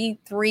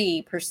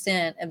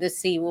 33% of the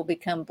sea will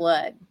become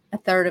blood.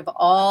 1/3 of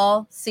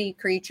all sea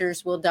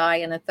creatures will die,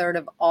 and 1/3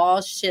 of all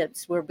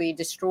ships will be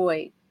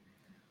destroyed.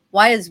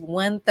 Why is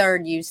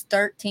 1/3 used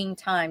 13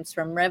 times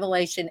from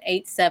Revelation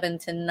 8:7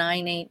 to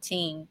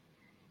 9:18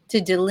 to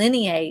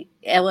delineate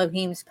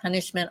Elohim's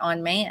punishment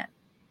on man?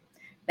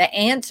 The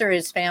answer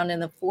is found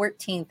in the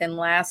 14th and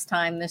last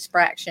time this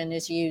fraction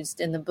is used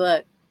in the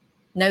book.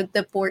 Note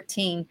the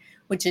 14,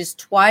 which is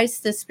twice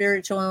the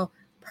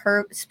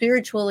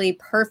spiritually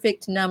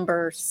perfect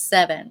number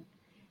 7.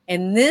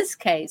 In this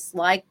case,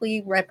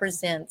 likely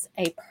represents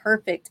a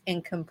perfect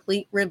and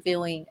complete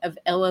revealing of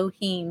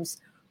Elohim's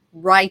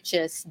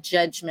righteous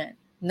judgment.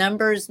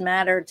 Numbers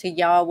matter to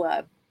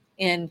Yahweh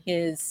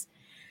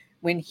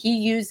when he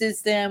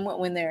uses them,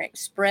 when they're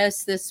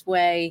expressed this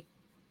way.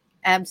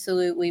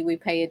 Absolutely, we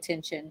pay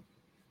attention.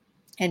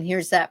 And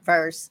here's that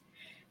verse.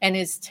 And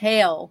his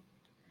tail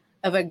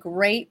of a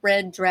great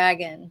red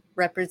dragon,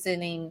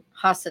 representing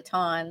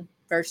Hasatan,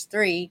 verse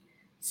 3,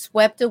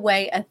 swept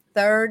away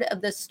 1/3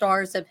 of the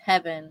stars of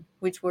heaven,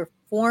 which were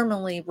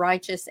formerly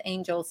righteous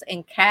angels,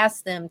 and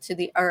cast them to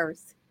the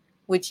earth,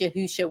 which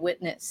Yahusha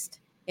witnessed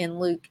in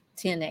Luke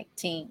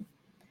 10:18.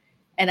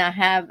 And I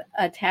have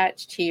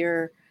attached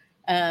here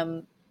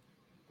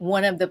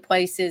one of the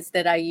places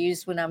that I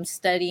use when I'm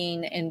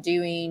studying and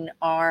doing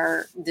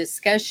our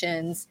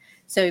discussions.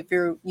 So if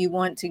you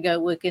want to go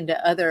look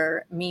into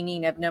other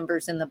meaning of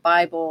numbers in the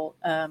Bible,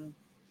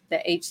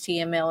 the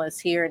HTML is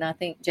here, and I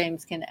think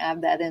James can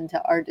add that into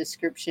our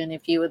description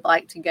if you would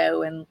like to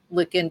go and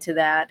look into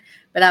that.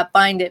 But I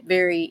find it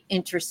very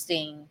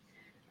interesting,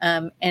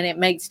 and it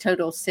makes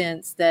total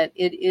sense that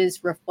it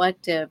is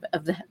reflective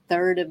of the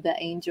 1/3 of the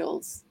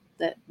angels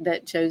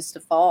that chose to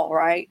fall,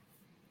 right?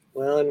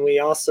 Well, and we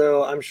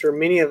also, I'm sure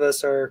many of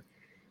us are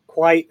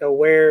quite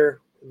aware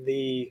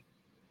the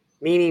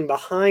meaning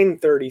behind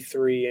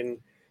 33 and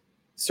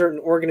certain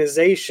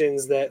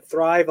organizations that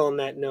thrive on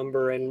that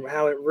number and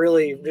how it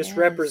really just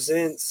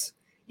represents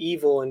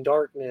evil and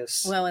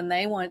darkness. Well, and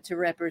they want to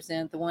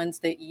represent, the ones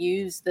that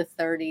use the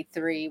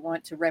 33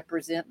 want to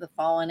represent the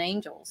fallen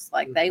angels.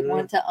 Like they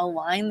want to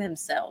align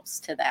themselves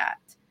to that.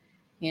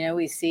 You know,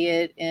 we see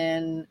it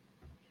in,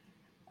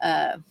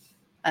 I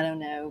don't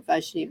know if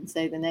I should even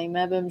say the name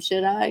of them.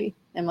 Should I?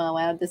 Am I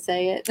allowed to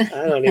say it?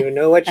 I don't even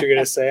know what you're going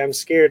to say. I'm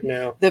scared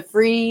now. The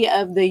free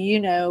of the you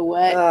know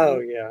what.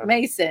 Oh, yeah.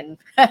 Mason.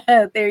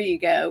 There you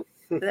go.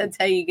 That's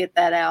how you get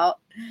that out.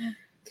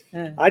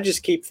 I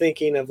just keep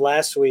thinking of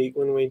last week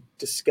when we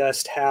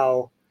discussed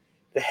how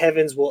the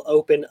heavens will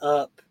open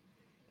up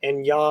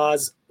and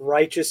Yah's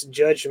righteous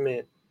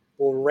judgment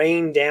will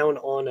rain down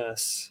on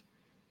us.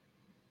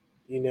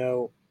 You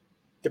know,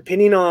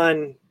 depending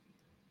on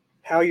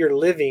how you're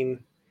living,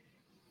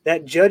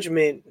 that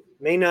judgment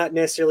may not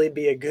necessarily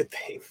be a good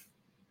thing.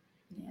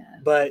 Yeah.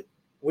 But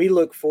we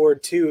look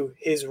forward to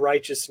his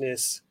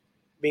righteousness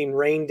being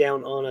rained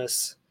down on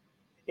us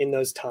in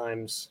those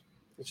times.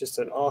 It's just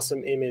an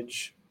awesome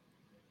image.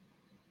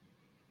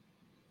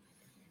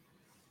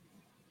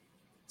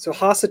 So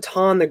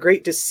Hasatan, the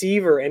great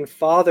deceiver and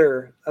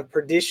father of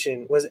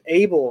perdition, was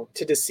able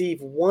to deceive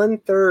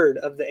 1/3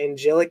 of the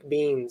angelic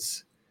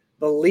beings,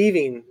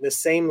 believing the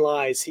same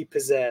lies he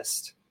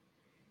possessed.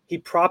 He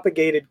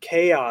propagated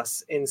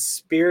chaos and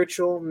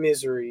spiritual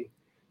misery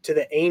to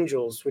the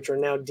angels, which are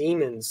now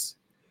demons,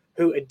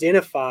 who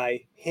identify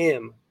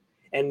him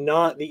and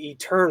not the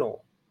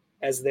eternal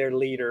as their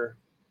leader.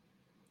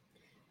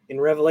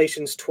 In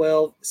Revelations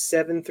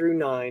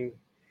 12:7-9,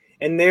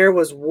 and there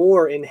was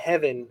war in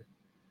heaven.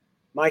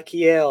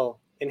 Michael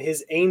and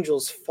his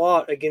angels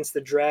fought against the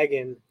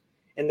dragon,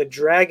 and the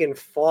dragon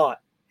fought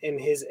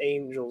and his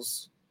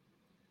angels,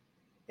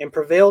 and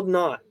prevailed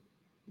not,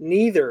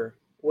 neither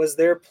was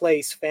their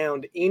place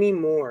found any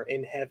more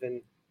in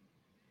heaven.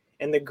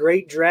 And the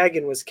great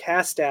dragon was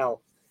cast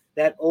out,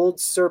 that old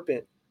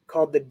serpent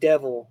called the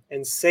devil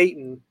and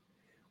Satan,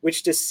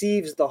 which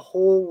deceives the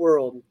whole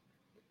world.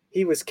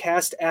 He was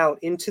cast out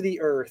into the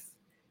earth,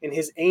 and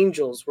his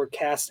angels were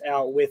cast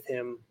out with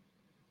him.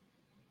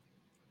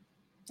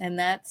 And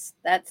that's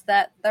that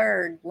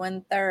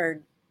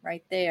 1/3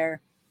 right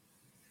there.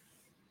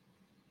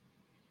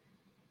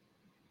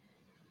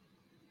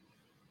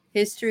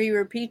 History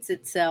repeats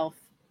itself.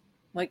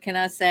 What can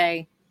I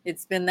say?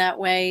 It's been that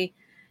way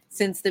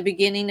since the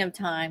beginning of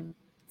time,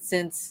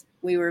 since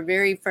we were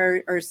very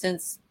first, or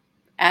since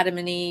Adam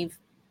and Eve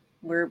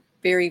were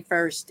very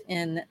first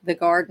in the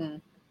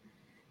garden.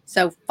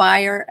 So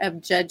fire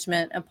of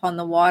judgment upon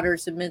the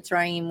waters of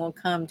Mitzrayim will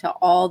come to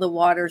all the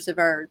waters of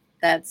earth.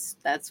 That's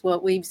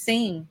what we've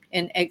seen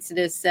in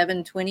Exodus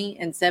 7:20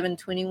 and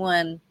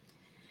 7:21.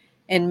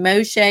 And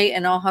Moshe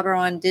and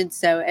Aharon did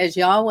so as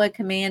Yahweh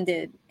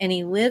commanded, and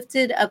he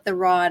lifted up the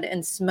rod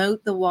and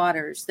smote the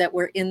waters that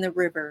were in the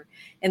river,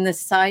 in the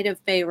sight of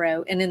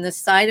Pharaoh and in the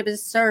sight of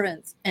his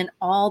servants, and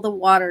all the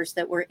waters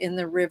that were in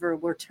the river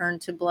were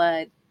turned to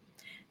blood.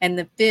 And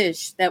the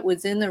fish that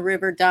was in the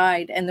river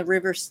died, and the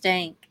river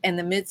stank, and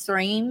the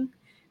Mitzrayim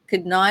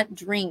could not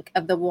drink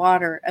of the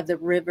water of the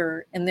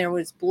river, and there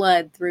was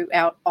blood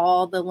throughout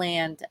all the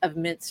land of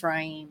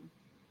Mitzrayim.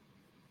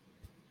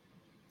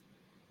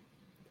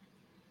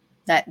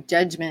 That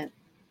judgment.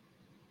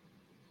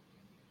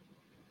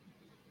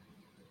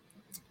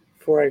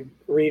 Before I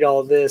read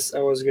all this, I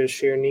was going to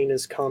share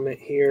Nina's comment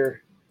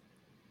here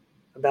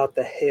about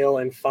the hail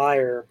and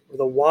fire, or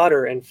the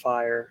water and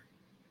fire.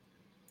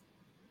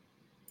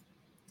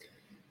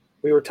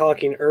 We were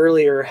talking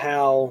earlier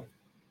how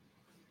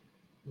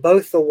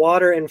both the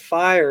water and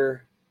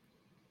fire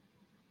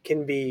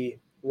can be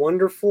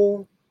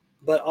wonderful,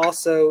 but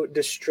also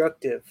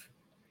destructive.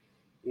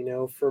 You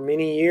know, for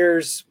many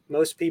years,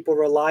 most people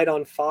relied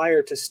on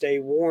fire to stay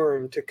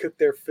warm, to cook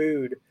their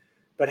food,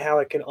 but how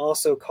it can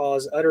also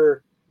cause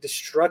utter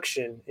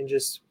destruction and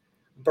just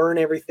burn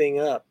everything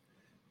up.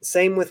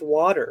 Same with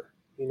water.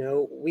 You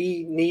know,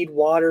 we need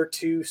water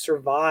to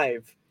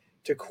survive,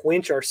 to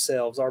quench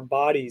ourselves, our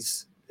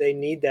bodies. They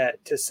need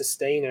that to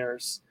sustain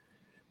us.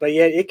 But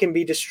yet it can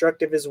be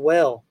destructive as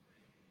well.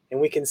 And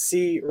we can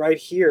see right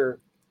here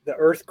the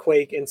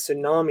earthquake and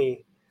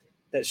tsunami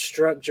that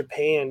struck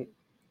Japan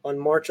on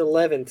March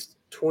 11th,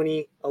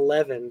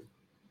 2011,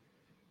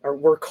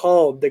 were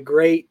called the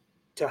Great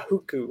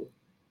Tohoku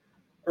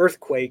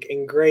earthquake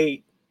and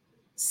Great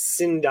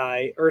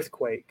Sendai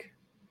earthquake.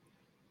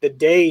 The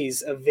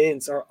day's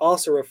events are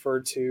also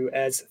referred to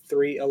as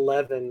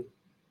 3/11.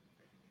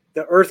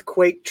 The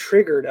earthquake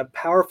triggered a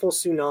powerful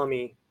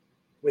tsunami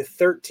with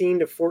 13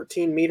 to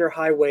 14 meter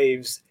high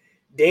waves,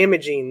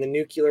 damaging the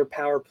nuclear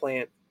power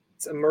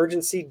plant's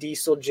emergency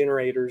diesel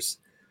generators,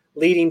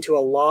 leading to a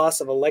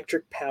loss of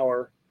electric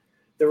power.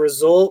 The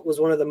result was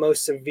one of the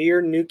most severe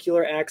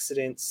nuclear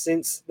accidents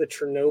since the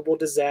Chernobyl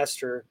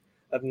disaster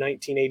of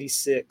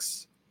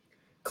 1986,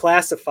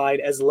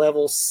 classified as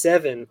level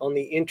 7 on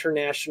the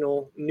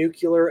International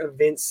Nuclear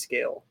Events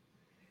Scale,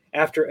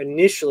 after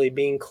initially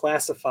being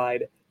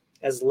classified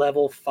as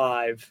level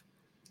 5,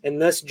 and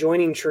thus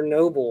joining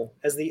Chernobyl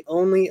as the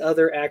only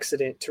other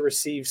accident to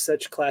receive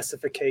such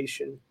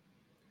classification.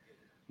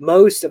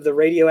 Most of the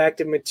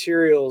radioactive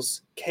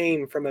materials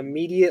came from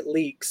immediate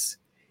leaks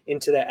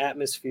into the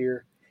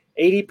atmosphere,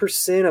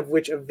 80% of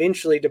which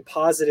eventually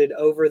deposited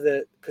over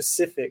the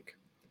Pacific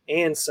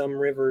and some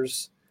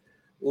rivers.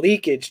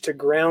 Leakage to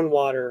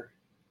groundwater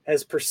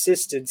has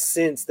persisted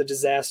since the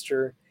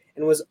disaster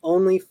and was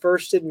only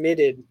first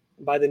admitted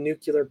by the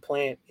nuclear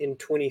plant in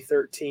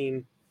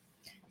 2013.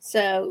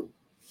 So,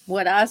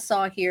 what I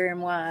saw here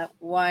and why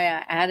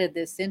I added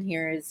this in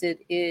here is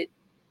it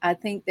I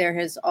think there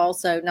has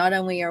also, not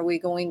only are we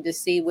going to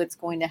see what's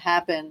going to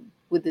happen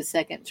with the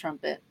second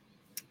trumpet,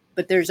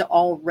 but there's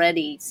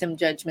already some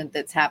judgment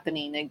that's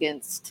happening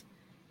against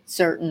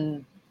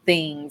certain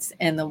things,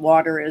 and the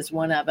water is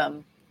one of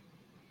them.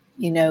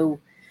 You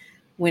know,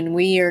 when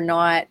we are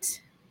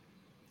not,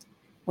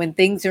 when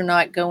things are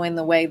not going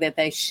the way that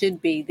they should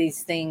be,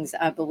 these things,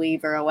 I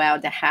believe, are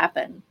allowed to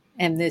happen.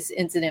 And this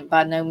incident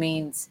by no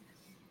means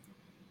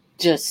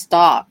just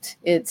stopped.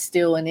 It's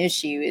still an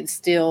issue. It's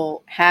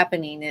still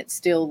happening. It's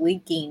still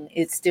leaking.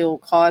 It's still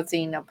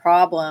causing a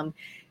problem.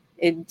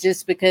 It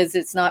just because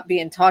it's not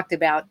being talked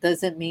about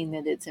doesn't mean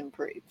that it's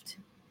improved.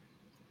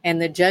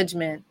 And the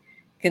judgment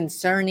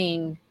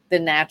concerning the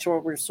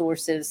natural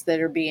resources that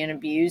are being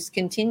abused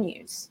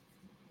continues.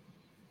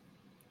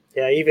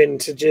 Yeah, even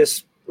to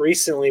just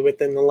recently,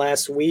 within the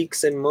last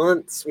weeks and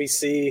months, we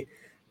see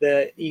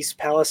the East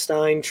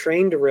Palestine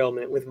train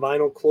derailment with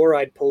vinyl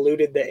chloride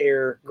polluted the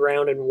air,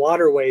 ground, and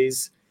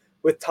waterways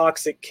with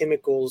toxic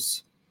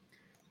chemicals.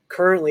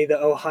 Currently,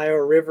 the Ohio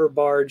River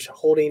barge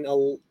holding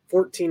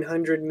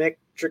 1,400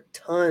 metric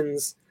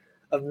tons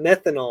of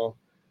methanol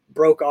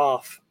broke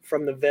off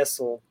from the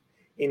vessel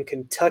in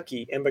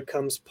Kentucky and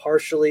becomes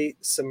partially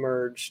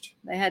submerged.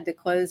 They had to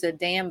close a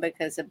dam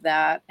because of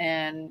that,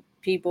 and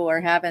people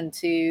are having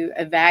to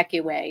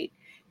evacuate.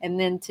 And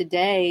then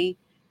today,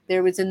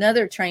 there was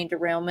another train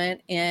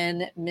derailment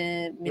in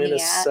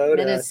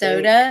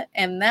Minnesota,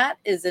 and that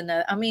is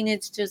another. I mean,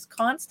 it's just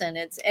constant.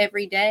 It's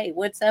every day.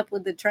 What's up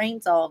with the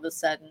trains all of a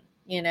sudden?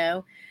 You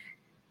know,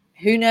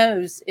 who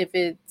knows if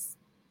it's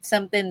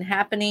something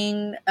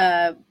happening,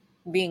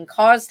 being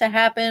caused to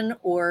happen,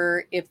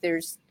 or if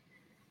there's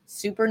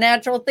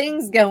supernatural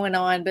things going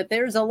on, but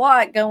there's a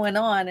lot going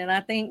on. And I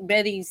think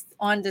Betty's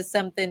onto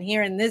something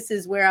here. And this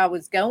is where I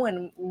was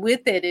going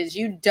with it, is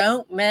you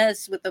don't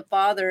mess with the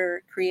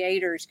Father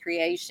Creator's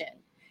creation.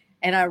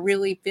 And I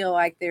really feel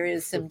like there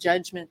is some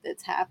judgment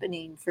that's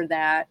happening for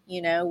that.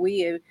 You know,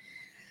 we have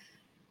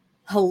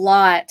a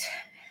lot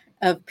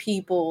of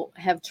people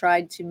have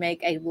tried to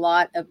make a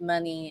lot of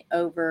money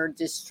over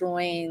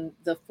destroying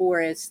the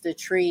forests, the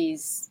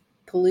trees,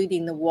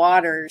 polluting the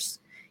waters,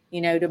 you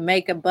know, to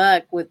make a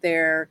buck with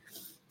their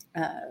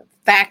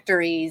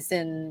factories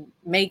and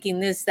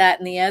making this, that,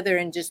 and the other,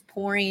 and just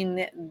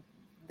pouring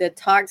the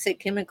toxic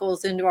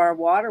chemicals into our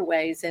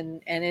waterways. And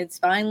it's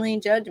finally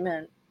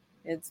judgment.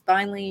 It's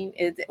finally,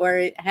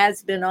 it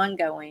has been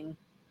ongoing.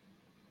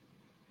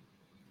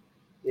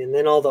 And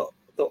then all the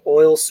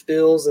oil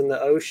spills in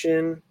the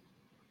ocean,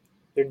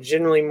 they're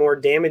generally more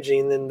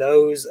damaging than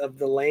those of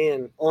the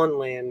land on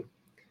land,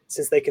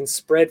 since they can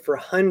spread for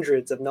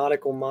hundreds of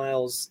nautical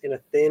miles in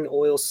a thin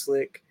oil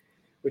slick,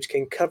 which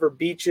can cover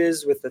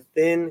beaches with a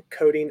thin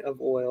coating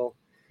of oil,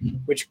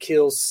 which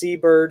kills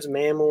seabirds,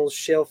 mammals,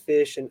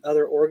 shellfish, and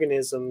other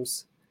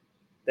organisms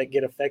that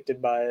get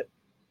affected by it.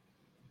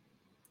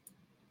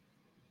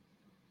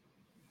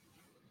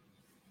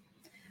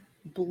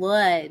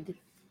 Blood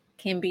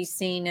can be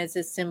seen as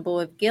a symbol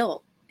of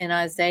guilt in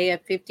Isaiah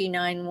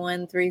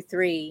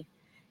 59:1-3.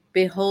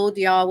 Behold,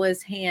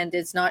 Yahweh's hand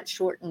is not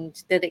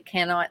shortened that it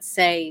cannot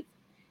save,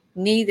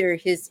 neither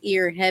his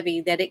ear heavy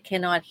that it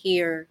cannot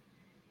hear.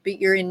 But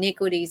your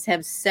iniquities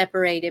have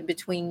separated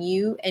between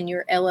you and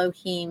your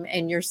Elohim,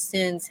 and your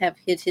sins have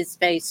hid his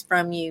face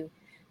from you,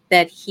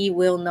 that he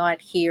will not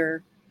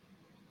hear.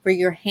 For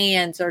your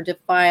hands are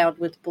defiled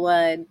with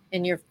blood,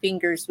 and your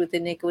fingers with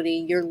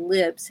iniquity. Your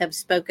lips have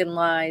spoken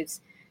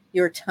lies.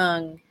 Your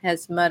tongue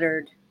has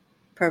muttered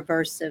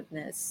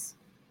perversiveness.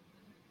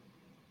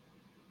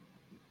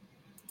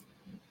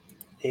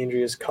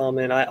 Andrea's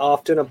comment, I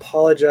often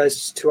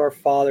apologize to our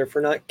Father for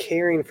not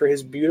caring for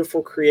his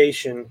beautiful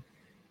creation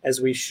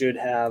as we should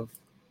have.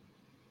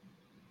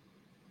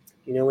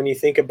 You know, when you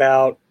think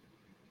about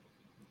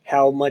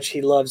how much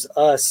he loves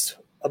us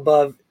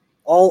above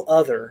all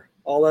other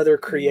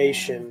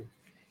creation,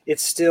 it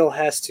still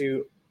has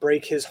to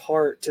break his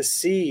heart to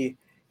see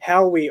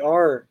how we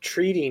are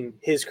treating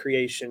his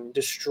creation,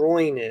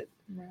 destroying it.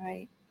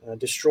 Right.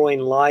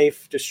 Destroying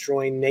life,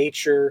 destroying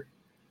nature.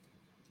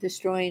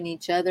 Destroying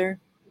each other.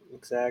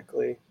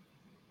 Exactly.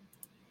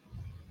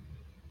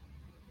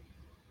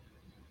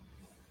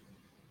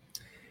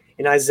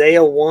 In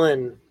Isaiah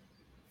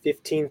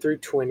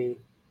 1:15-20,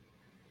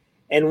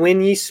 and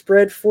when ye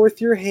spread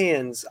forth your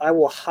hands, I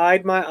will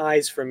hide my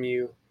eyes from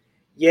you.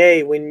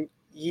 Yea, when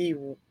ye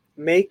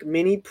make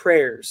many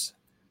prayers,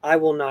 I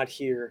will not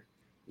hear.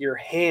 Your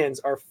hands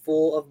are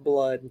full of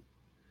blood.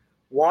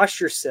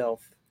 Wash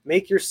yourself,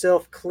 make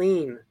yourself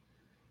clean.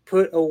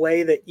 Put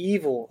away the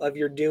evil of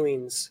your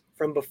doings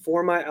from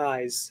before my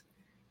eyes.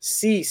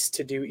 Cease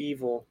to do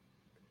evil.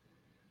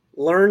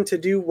 Learn to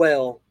do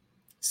well.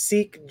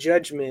 Seek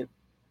judgment.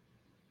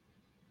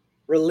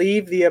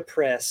 Relieve the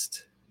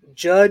oppressed.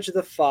 Judge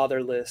the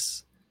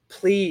fatherless.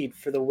 Plead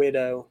for the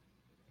widow.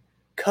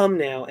 Come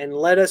now and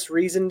let us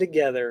reason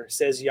together,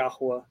 says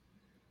Yahweh.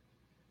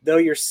 Though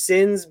your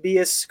sins be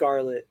as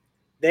scarlet,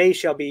 they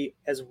shall be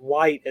as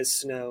white as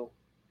snow.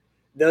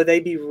 Though they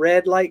be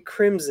red like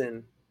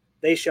crimson,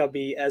 they shall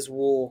be as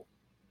wool.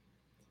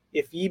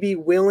 If ye be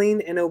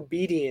willing and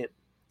obedient,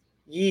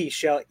 ye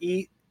shall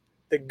eat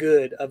the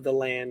good of the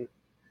land.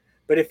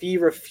 But if ye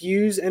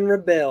refuse and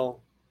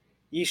rebel,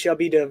 ye shall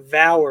be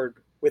devoured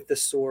with the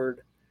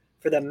sword,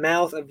 for the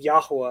mouth of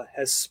Yahweh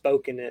has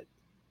spoken it.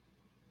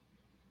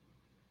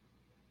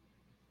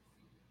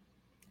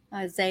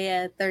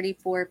 Isaiah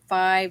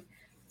 34:5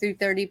 through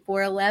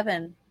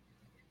 34:11.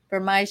 For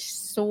my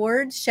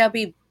sword shall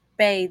be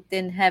bathed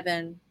in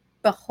heaven.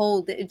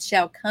 Behold, it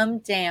shall come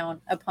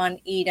down upon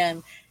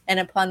Edom and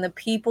upon the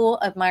people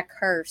of my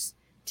curse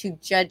to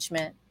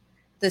judgment.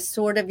 The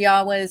sword of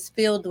Yahweh is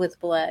filled with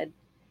blood.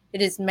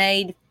 It is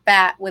made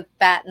fat with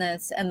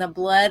fatness, and the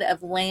blood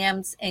of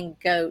lambs and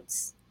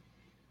goats,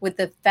 with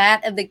the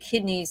fat of the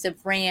kidneys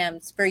of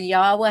rams. For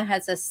Yahweh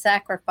has a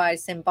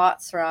sacrifice in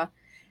Botzrah,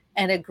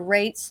 and a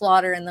great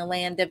slaughter in the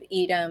land of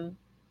Edom.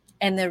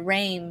 And the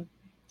rain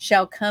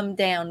shall come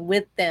down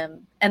with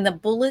them, and the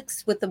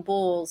bullocks with the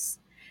bulls.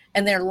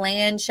 And their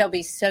land shall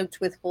be soaked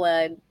with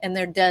blood, and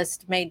their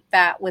dust made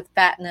fat with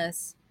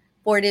fatness.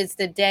 For it is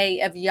the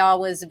day of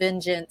Yahweh's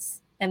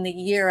vengeance, and the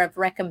year of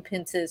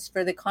recompenses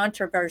for the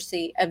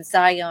controversy of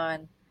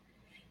Zion.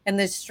 And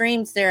the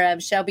streams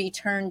thereof shall be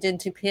turned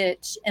into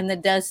pitch, and the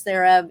dust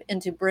thereof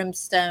into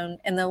brimstone,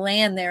 and the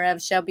land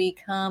thereof shall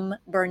become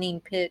burning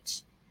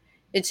pitch.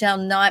 It shall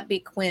not be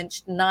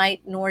quenched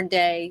night nor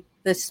day.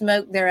 The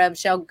smoke thereof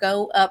shall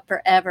go up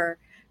forever.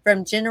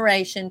 From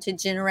generation to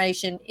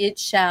generation it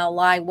shall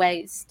lie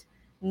waste.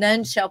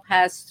 None shall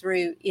pass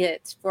through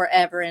it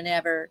forever and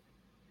ever.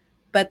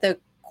 But the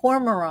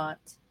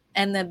cormorant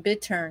and the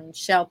bittern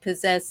shall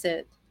possess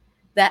it.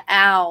 The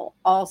owl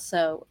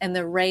also and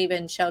the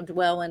raven shall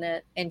dwell in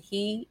it, and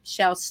he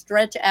shall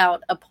stretch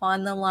out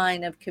upon the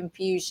line of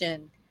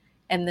confusion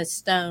and the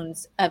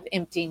stones of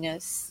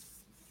emptiness.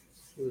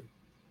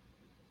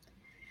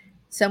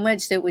 So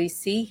much that we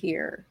see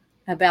here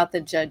about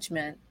the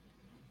judgment.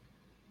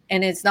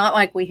 And it's not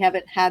like we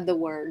haven't had the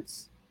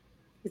words.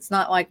 It's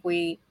not like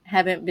we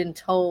haven't been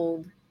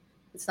told.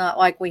 It's not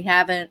like we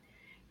haven't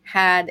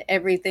had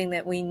everything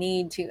that we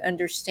need to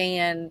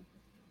understand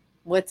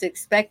what's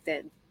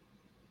expected.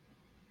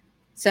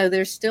 So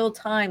there's still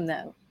time,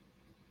 though.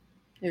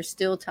 There's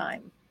still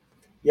time.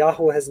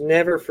 Yahweh has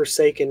never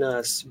forsaken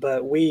us,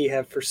 but we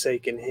have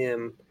forsaken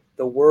him.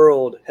 The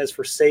world has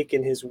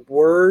forsaken his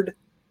word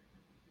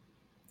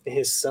and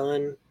his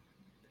son,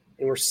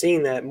 and we're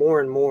seeing that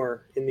more and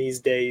more in these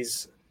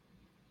days.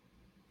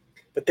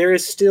 But there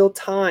is still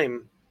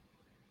time.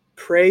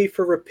 Pray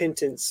for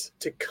repentance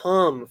to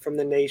come from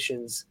the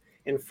nations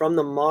and from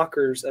the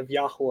mockers of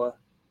Yahweh.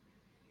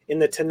 In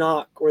the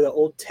Tanakh or the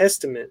Old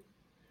Testament,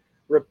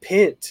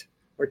 repent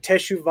or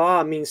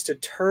teshuvah means to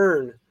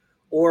turn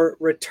or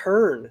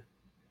return.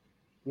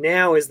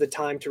 Now is the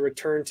time to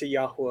return to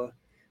Yahweh.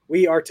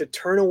 We are to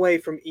turn away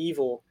from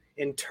evil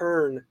and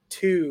turn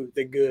to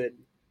the good.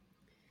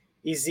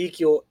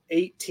 Ezekiel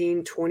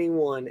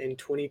 18:21 and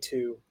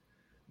 22.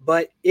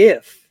 But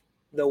if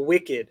the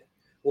wicked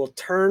will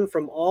turn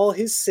from all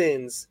his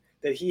sins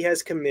that he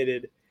has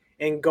committed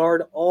and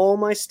guard all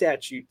my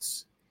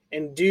statutes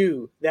and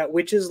do that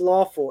which is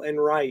lawful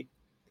and right,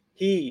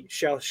 he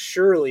shall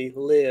surely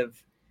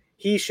live.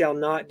 He shall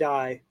not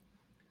die.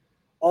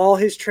 All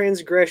his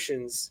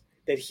transgressions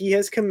that he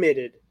has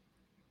committed,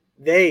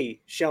 they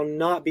shall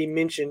not be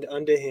mentioned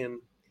unto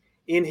him.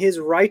 In his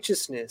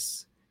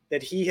righteousness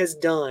that he has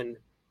done,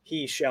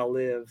 he shall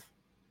live.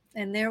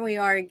 And there we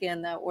are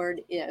again, that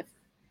word if.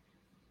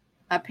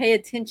 I pay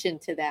attention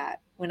to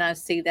that when I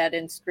see that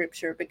in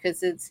scripture,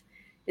 because it's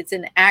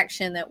an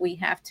action that we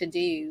have to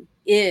do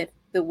if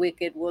the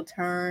wicked will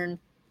turn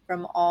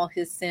from all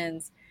his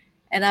sins.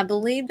 And I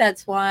believe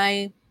that's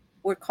why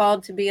we're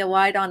called to be a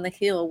light on the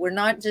hill. We're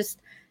not just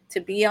to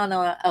be on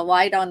a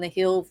light on the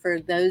hill for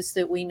those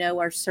that we know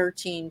are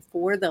searching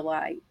for the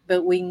light,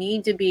 but we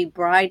need to be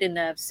bright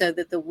enough so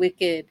that the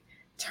wicked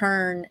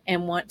turn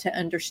and want to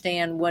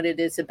understand what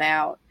it is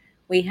about.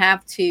 We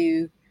have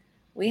to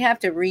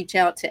reach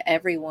out to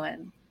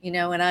everyone,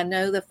 and I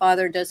know the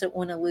Father doesn't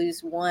want to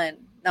lose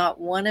not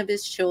one of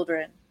his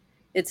children.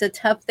 It's a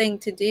tough thing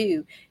to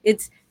do.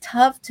 It's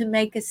tough to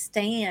make a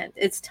stand.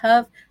 It's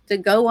tough to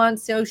go on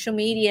social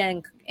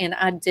media and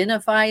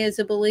identify as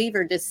a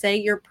believer, to say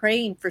you're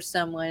praying for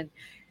someone,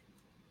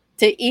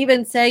 to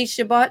even say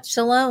Shabbat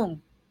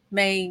Shalom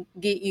may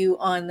get you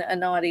on a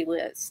naughty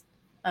list.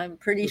 I'm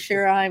pretty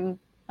sure I'm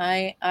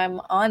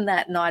on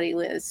that naughty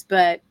list,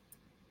 but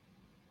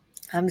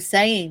I'm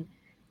saying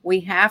we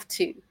have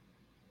to.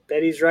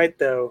 Betty's right,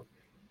 though.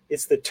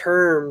 It's the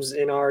terms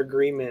in our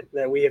agreement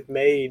that we have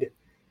made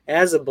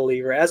as a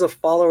believer, as a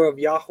follower of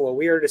Yahweh.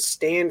 We are to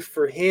stand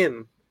for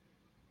him.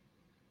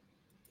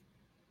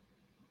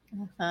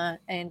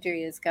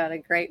 Andrea's got a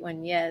great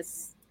one.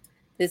 Yes,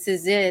 this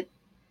is it.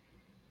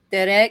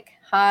 Derek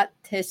hat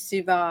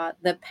teshuvah,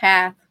 the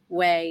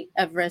pathway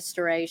of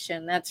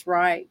restoration. That's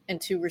right. And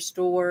to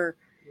restore,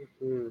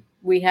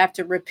 we have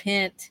to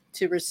repent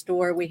to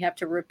restore. We have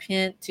to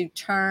repent to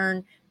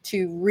turn,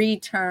 to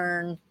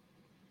return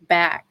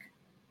back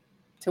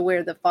to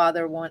where the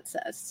Father wants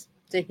us,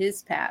 to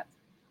his path.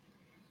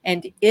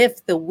 And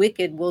if the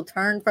wicked will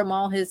turn from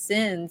all his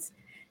sins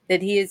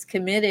that he has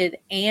committed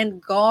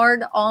and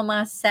guard all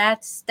my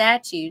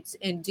statutes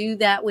and do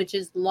that which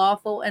is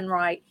lawful and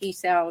right, he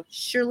shall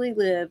surely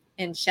live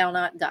and shall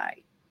not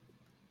die.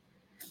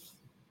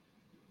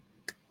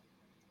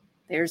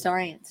 There's our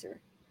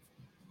answer.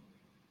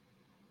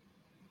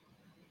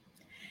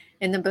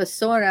 In the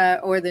Besorah,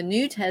 or the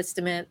New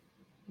Testament,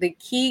 the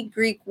key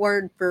Greek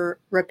word for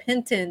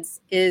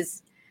repentance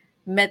is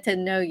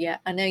metanoia.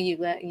 I know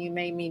you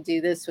made me do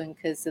this one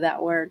because of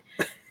that word.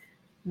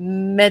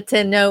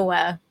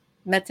 Metanoia,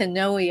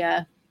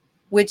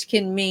 which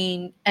can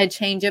mean a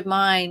change of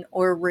mind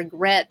or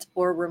regret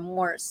or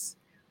remorse.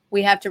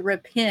 We have to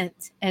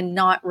repent and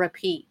not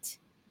repeat.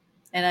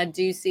 And I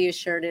do see a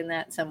shirt in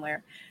that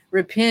somewhere.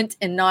 Repent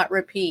and not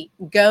repeat.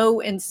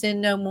 Go and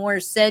sin no more,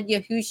 said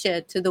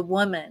Yahusha to the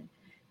woman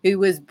who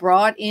was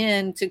brought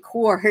in to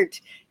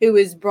court, who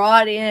was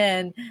brought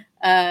in,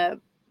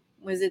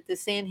 was it the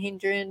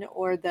Sanhedrin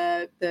or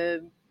the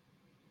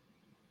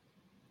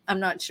I'm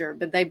not sure,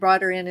 but they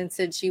brought her in and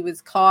said she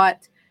was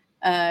caught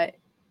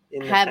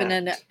having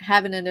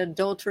an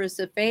adulterous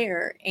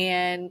affair.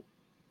 And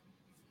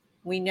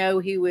we know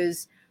he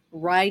was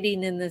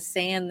writing in the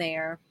sand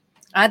there.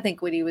 I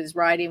think what he was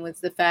writing was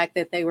the fact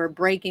that they were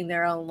breaking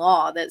their own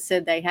law that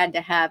said they had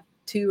to have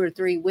 2 or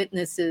 3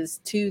 witnesses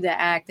to the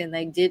act, and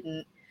they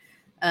didn't.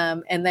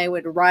 And they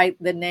would write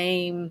the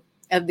name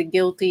of the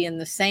guilty in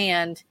the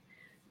sand.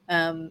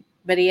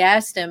 But he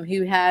asked them,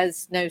 who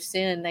has no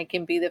sin, they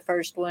can be the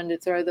first one to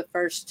throw the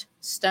first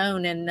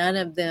stone, and none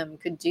of them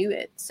could do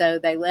it. So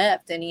they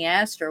left, and he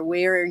asked her,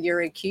 where are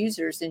your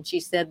accusers? And she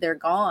said, they're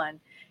gone.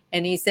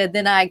 And he said,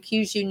 then I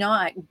accuse you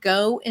not.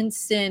 Go and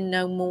sin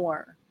no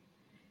more.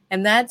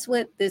 And that's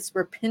what this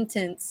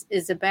repentance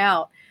is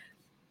about.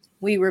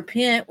 We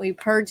repent, we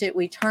purge it,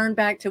 we turn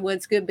back to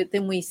what's good, but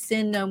then we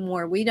sin no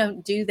more. We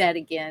don't do that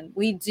again.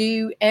 We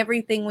do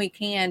everything we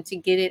can to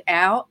get it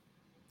out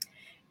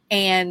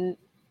and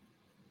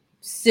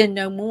sin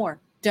no more.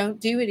 Don't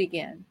do it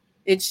again.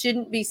 It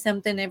shouldn't be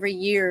something every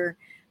year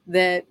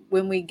that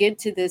when we get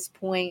to this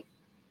point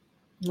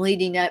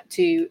leading up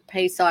to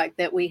Pesach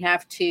that we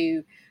have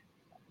to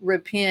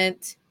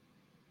repent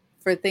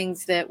for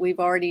things that we've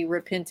already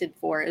repented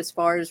for. As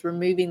far as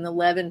removing the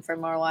leaven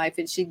from our life,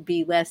 it should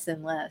be less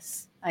and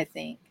less, I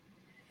think.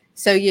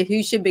 So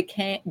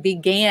Yahusha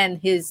began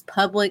his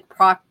public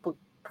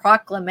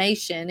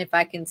proclamation, if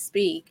I can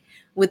speak,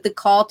 with the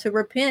call to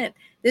repent.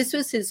 This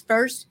was his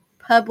first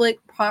public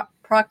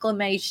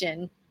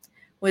proclamation,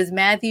 was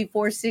Matthew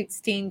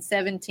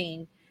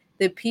 4:16-17.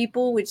 The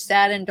people which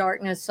sat in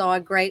darkness saw a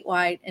great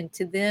light, and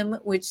to them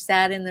which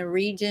sat in the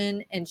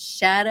region and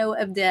shadow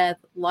of death,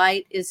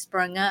 light is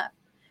sprung up.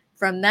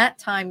 From that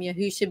time,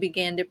 Yahusha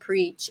began to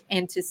preach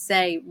and to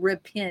say,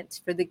 repent,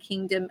 for the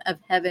kingdom of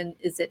heaven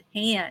is at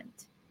hand.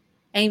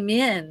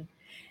 Amen.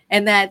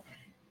 And that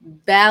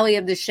valley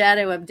of the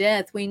shadow of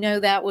death, we know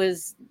that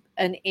was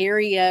an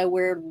area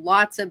where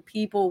lots of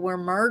people were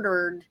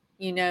murdered,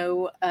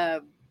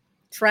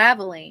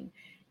 traveling.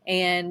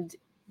 And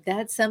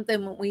that's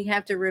something we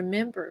have to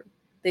remember,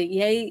 that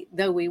yea,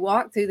 though we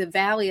walk through the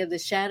valley of the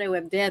shadow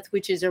of death,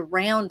 which is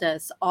around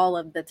us all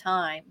of the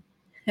time,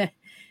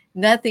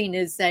 nothing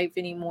is safe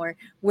anymore.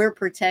 We're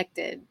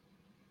protected.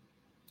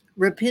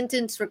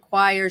 Repentance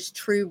requires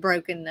true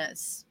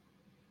brokenness.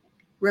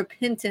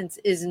 Repentance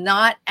is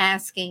not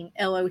asking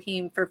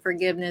Elohim for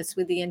forgiveness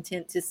with the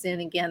intent to sin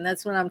again.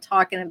 That's what I'm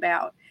talking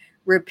about.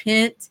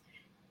 Repent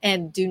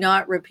and do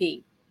not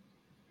repeat.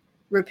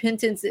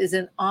 Repentance is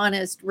an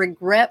honest,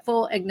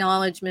 regretful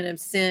acknowledgement of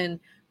sin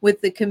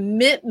with the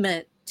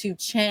commitment to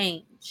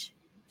change.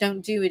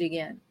 Don't do it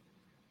again.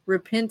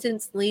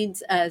 Repentance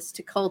leads us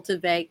to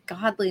cultivate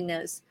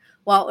godliness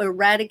while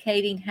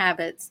eradicating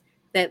habits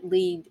that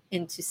lead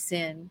into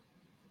sin.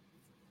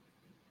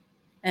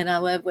 And I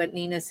love what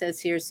Nina says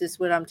here. This is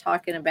what I'm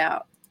talking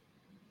about.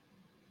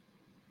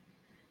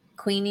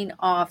 Cleaning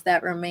off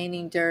that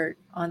remaining dirt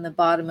on the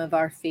bottom of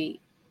our feet.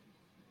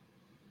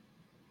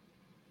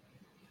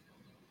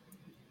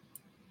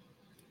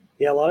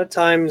 Yeah, a lot of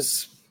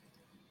times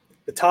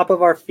the top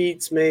of our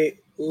feet may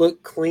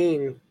look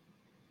clean.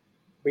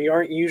 We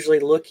aren't usually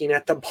looking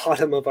at the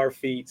bottom of our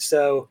feet.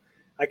 So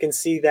I can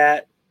see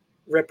that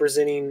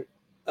representing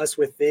us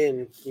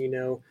within.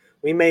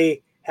 We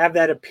may have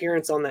that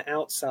appearance on the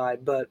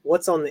outside, but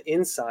what's on the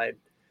inside?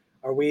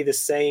 Are we the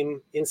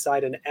same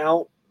inside and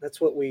out? That's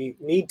what we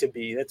need to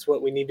be. That's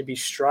what we need to be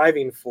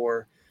striving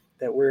for,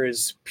 that we're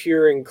as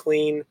pure and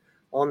clean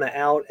on the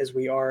out as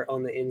we are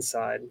on the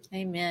inside.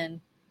 Amen.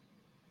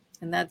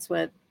 And that's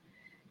what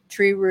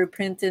true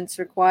repentance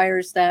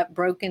requires, that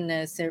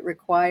brokenness. It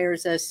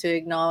requires us to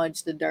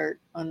acknowledge the dirt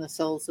on the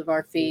soles of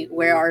our feet,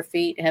 where our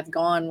feet have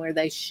gone where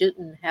they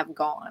shouldn't have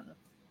gone.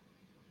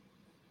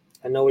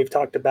 I know we've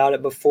talked about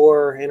it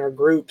before in our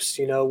groups.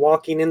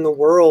 Walking in the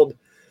world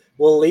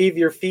will leave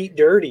your feet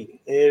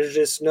dirty. There's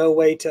just no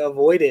way to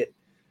avoid it.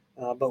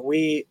 But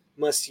we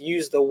must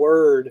use the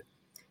word,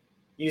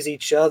 use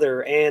each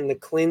other, and the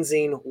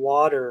cleansing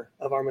water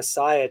of our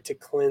Messiah to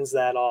cleanse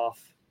that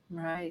off.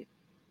 Right.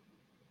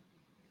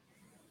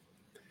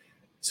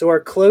 So our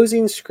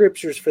closing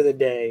scriptures for the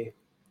day,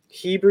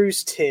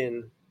 Hebrews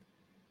 10,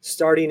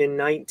 starting in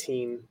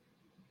 19.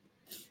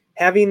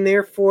 Having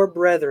therefore,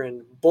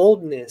 brethren,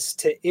 boldness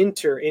to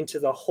enter into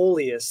the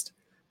holiest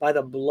by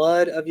the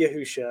blood of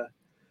Yahusha,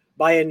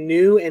 by a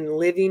new and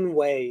living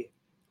way,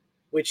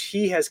 which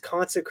he has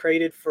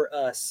consecrated for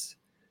us,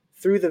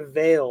 through the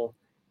veil,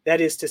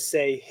 that is to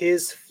say,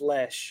 his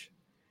flesh,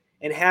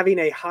 and having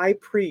a high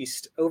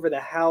priest over the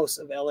house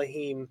of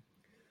Elohim,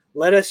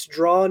 let us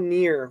draw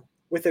near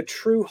with a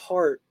true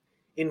heart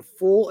in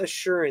full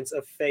assurance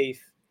of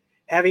faith,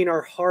 having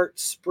our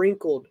hearts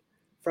sprinkled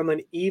from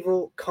an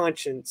evil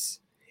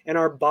conscience and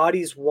our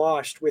bodies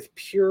washed with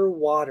pure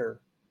water.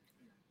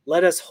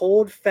 Let us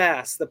hold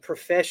fast the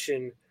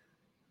profession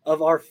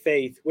of our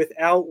faith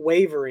without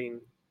wavering,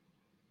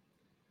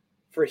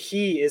 for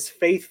he is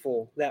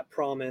faithful that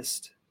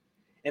promised.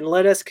 And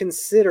let us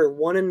consider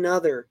one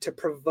another to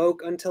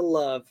provoke unto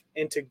love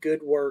and to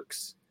good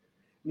works,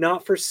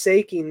 not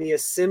forsaking the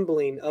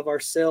assembling of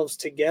ourselves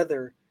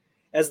together,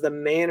 as the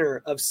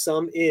manner of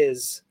some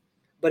is,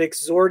 but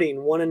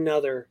exhorting one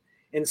another,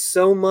 and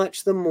so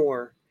much the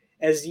more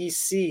as ye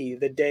see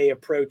the day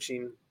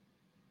approaching.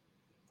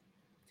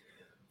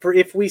 For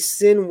if we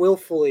sin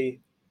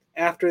willfully,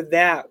 after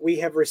that we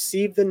have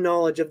received the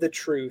knowledge of the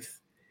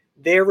truth,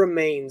 there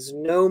remains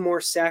no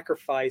more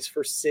sacrifice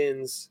for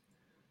sins,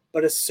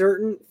 but a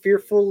certain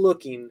fearful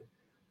looking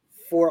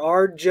for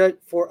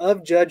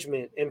of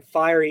judgment and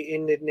fiery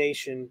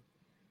indignation,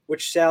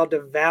 which shall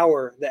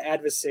devour the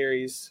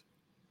adversaries.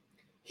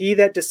 He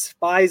that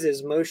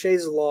despises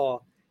Moshe's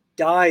law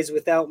dies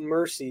without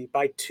mercy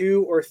by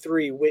 2 or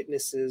 3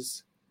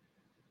 witnesses.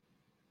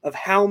 Of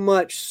how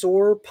much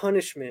sore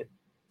punishment,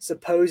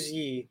 suppose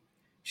ye,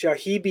 shall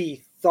he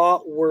be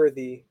thought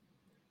worthy,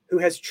 who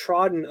has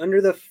trodden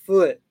under the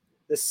foot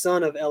the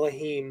Son of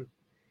Elohim,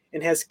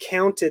 and has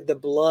counted the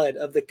blood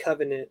of the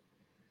covenant,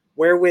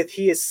 wherewith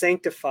he is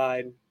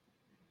sanctified,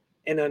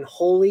 an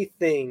unholy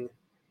thing,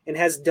 and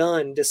has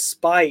done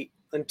despite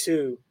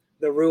unto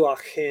the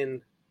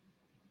Ruachin.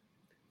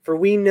 For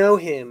we know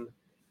him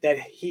that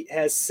he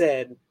has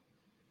said,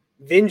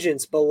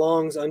 vengeance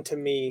belongs unto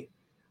me,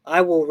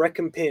 I will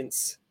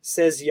recompense,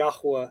 says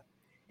Yahweh.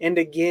 And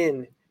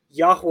again,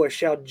 Yahweh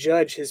shall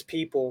judge his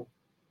people.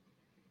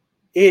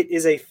 It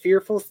is a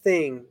fearful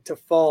thing to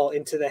fall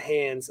into the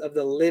hands of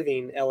the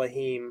living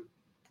Elohim.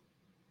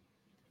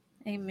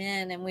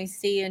 Amen. And we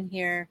see in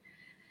here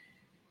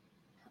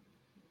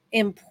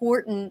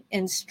important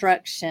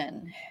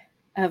instruction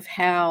of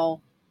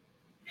how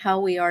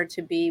we are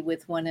to be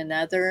with one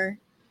another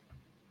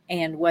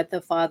and what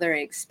the Father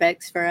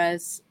expects for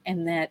us,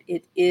 and that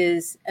it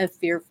is a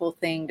fearful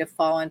thing to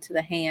fall into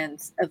the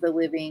hands of the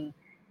living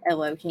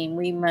Elohim.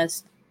 We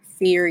must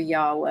fear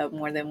Yahweh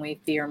more than we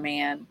fear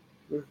man,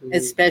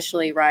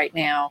 especially right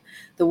now.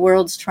 The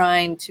world's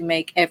trying to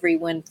make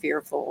everyone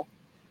fearful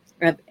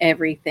of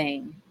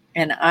everything.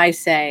 And I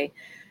say,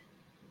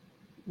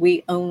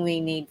 we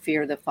only need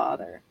fear the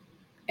Father.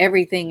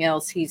 Everything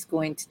else, he's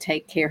going to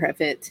take care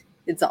of it.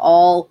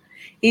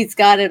 He's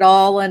got it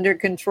all under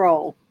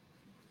control.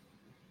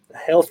 A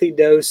healthy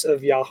dose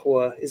of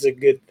Yahweh is a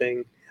good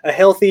thing. A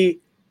healthy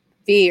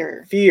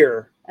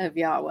fear of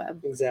Yahweh.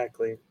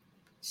 Exactly.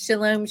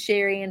 Shalom,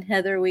 Sherry and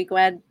Heather. We're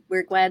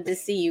glad to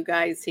see you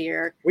guys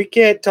here. We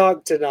can't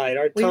talk tonight.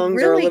 Our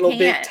tongues are a little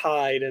bit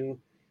tied, and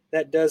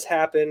that does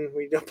happen.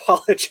 We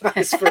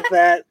apologize for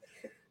that.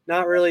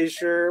 Not really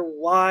sure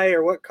why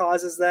or what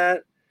causes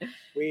that.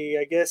 We,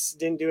 I guess,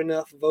 didn't do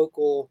enough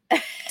vocal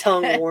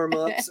tongue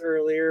warm-ups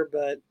earlier,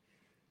 but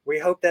we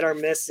hope that our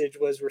message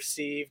was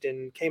received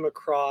and came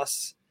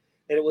across,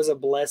 that it was a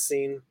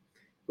blessing.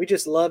 We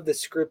just love the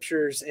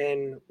scriptures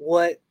and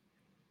what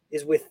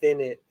is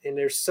within it. And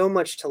there's so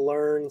much to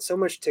learn, so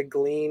much to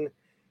glean.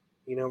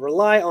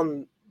 Rely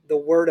on the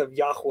word of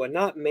Yahweh,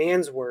 not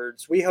man's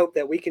words. We hope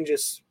that we can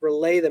just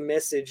relay the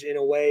message in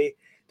a way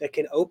that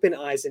can open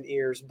eyes and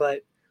ears,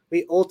 but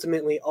we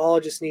ultimately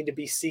all just need to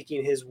be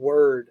seeking his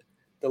word,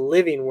 the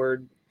living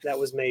word that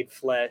was made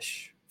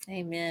flesh.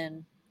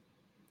 Amen.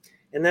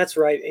 And that's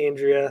right,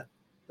 Andrea.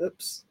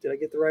 Oops, did I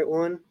get the right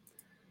one?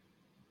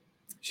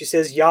 She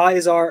says, Yah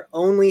is our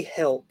only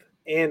help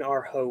and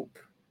our hope.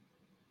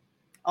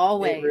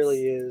 Always. It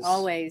really is.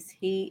 Always.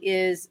 He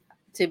is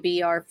to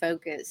be our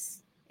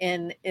focus.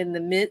 In the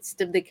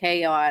midst of the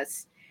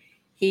chaos,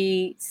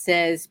 he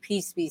says,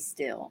 peace be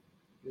still.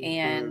 Mm-hmm.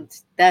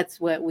 And that's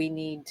what we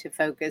need to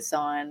focus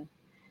on.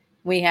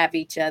 We have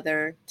each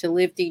other, to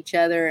lift each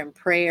other in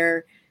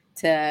prayer,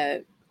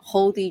 to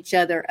hold each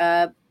other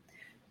up.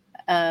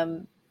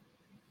 Um,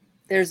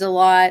 there's a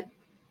lot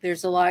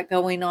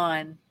going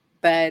on,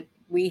 but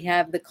we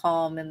have the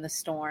calm in the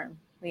storm.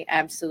 We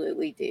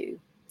absolutely do.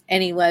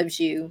 And he loves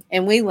you,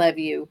 and we love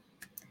you.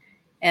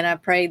 And I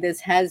pray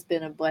this has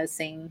been a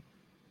blessing.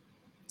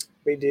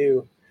 We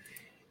do.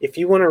 If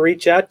you want to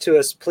reach out to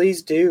us,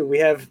 please do. We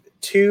have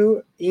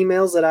 2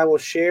 emails that I will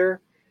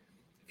share.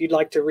 If you'd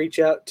like to reach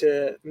out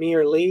to me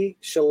or Lee,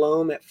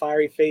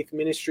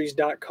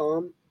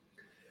 shalom@fieryfaithministries.com.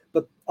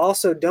 But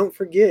also, don't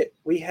forget,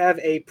 we have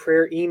a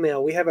prayer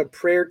email. We have a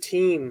prayer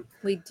team.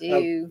 We do.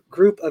 A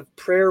group of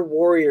prayer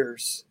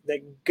warriors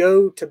that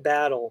go to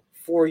battle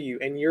for you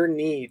and your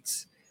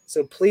needs.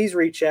 So please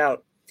reach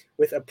out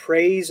with a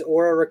praise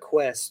or a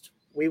request.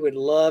 We would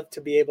love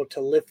to be able to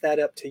lift that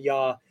up to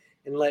Yah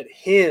and let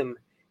him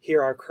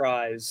hear our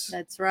cries.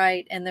 That's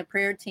right. And the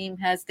prayer team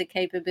has the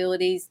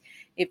capabilities.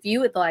 If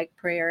you would like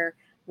prayer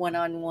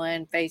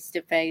one-on-one,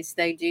 face-to-face,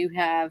 they do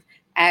have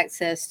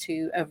access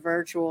to a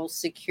virtual,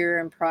 secure,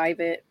 and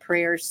private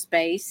prayer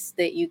space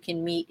that you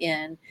can meet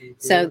in.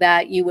 So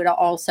that you would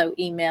also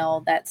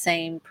email that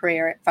same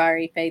prayer at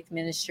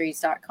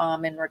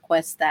fieryfaithministries.com and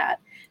request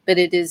that. But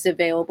it is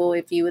available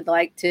if you would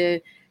like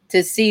to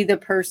see the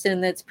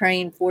person that's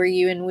praying for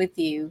you and with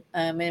you.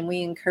 And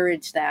we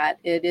encourage that.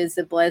 It is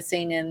a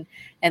blessing.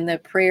 And the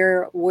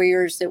prayer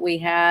warriors that we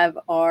have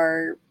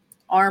are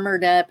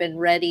armored up and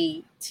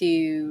ready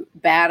to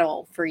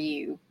battle for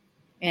you.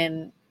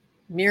 And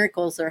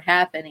miracles are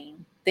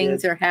happening.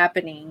 Things are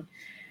happening.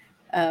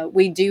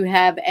 We do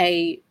have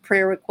a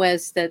prayer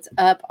request that's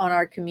up on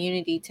our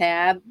community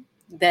tab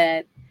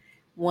that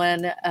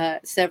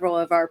several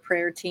of our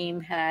prayer team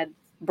had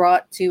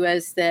brought to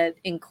us that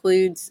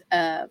includes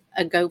a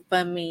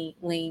GoFundMe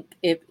link.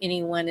 If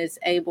anyone is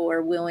able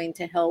or willing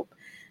to help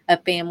a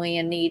family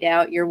in need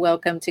out, you're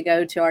welcome to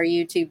go to our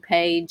YouTube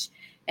page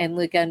and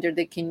look under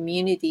the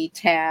community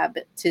tab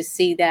to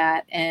see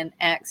that and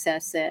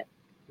access it.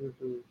 But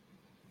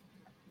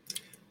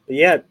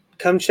yeah,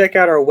 come check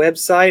out our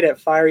website at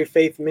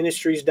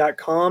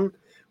fieryfaithministries.com.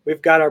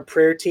 We've got our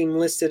prayer team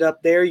listed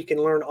up there. You can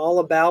learn all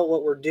about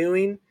what we're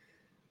doing,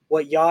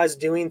 what Yah is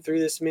doing through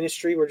this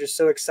ministry. We're just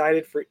so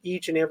excited for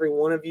each and every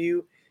one of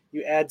you.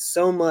 You add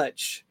so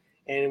much,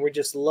 and we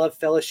just love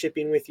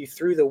fellowshipping with you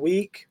through the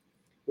week.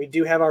 We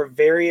do have our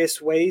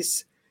various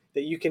ways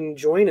that you can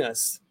join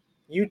us: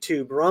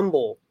 YouTube,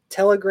 Rumble,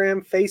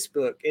 Telegram,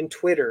 Facebook, and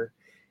Twitter,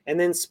 and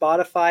then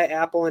Spotify,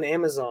 Apple, and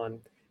Amazon.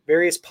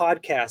 Various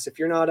podcasts. If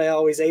you're not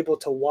always able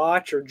to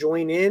watch or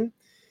join in,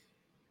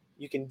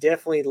 you can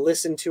definitely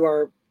listen to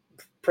our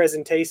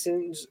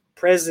presentations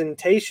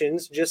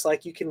just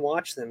like you can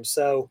watch them.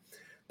 So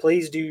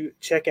please do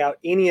check out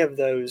any of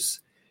those.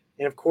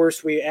 And of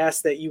course, we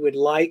ask that you would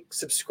like,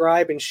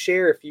 subscribe, and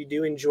share if you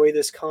do enjoy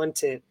this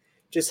content.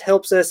 Just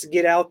helps us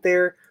get out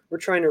there. We're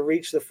trying to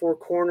reach the 4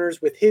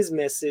 corners with his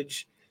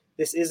message.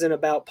 This isn't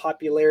about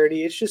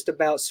popularity. It's just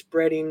about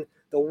spreading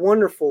the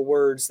wonderful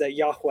words that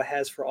Yahweh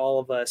has for all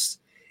of us.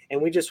 And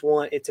we just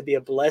want it to be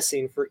a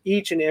blessing for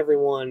each and every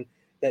one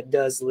that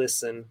does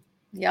listen.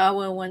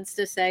 Yahweh wants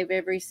to save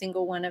every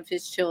single one of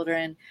his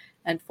children.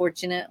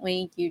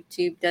 Unfortunately,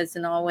 YouTube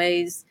doesn't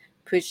always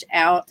push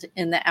out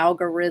in the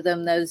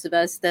algorithm those of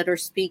us that are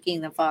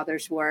speaking the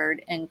Father's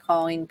word and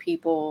calling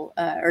people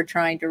or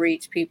trying to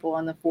reach people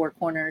on the 4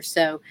 corners.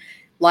 So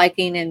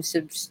liking and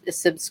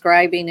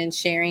subscribing and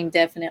sharing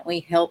definitely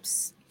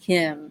helps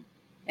him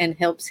and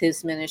helps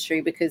his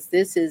ministry, because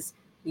this is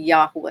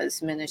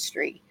Yahweh's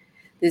ministry.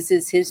 This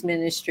is his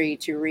ministry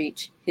to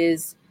reach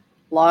his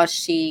lost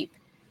sheep,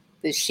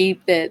 the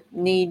sheep that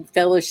need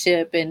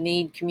fellowship and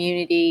need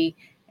community,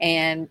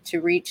 and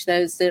to reach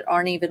those that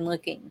aren't even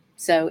looking.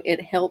 So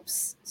it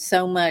helps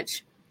so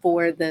much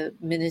for the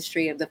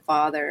ministry of the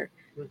Father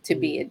to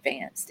be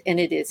advanced, and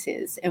it is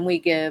his. And we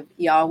give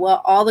Yahweh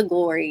all the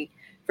glory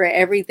for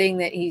everything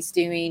that he's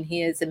doing.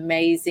 He is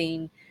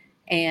amazing,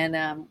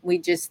 and we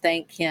just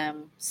thank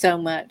him so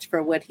much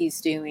for what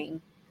he's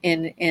doing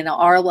in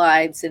our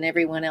lives and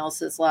everyone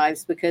else's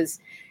lives, because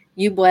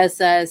you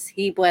bless us,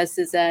 he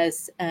blesses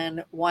us,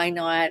 and why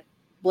not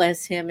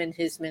bless him and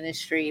his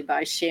ministry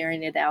by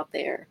sharing it out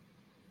there?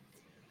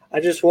 I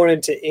just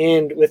wanted to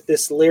end with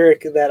this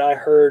lyric that I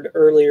heard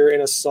earlier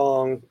in a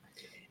song,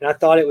 and I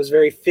thought it was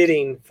very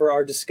fitting for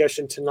our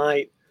discussion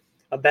tonight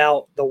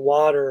about the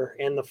water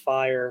and the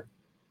fire.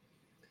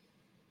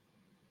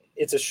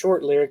 It's a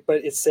short lyric,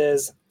 but it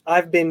says,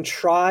 "I've been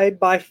tried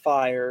by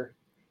fire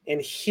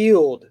and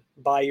healed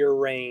by your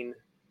rain."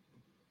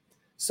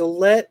 So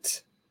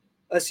let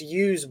us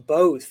use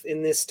both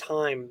in this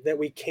time that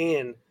we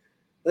can.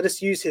 Let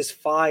us use his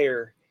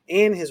fire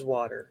and his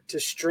water to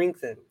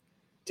strengthen,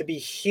 to be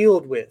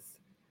healed with.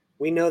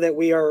 We know that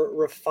we are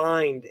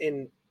refined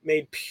and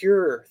made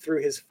pure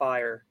through his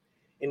fire,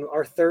 and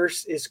our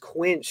thirst is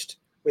quenched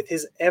with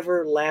his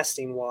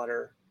everlasting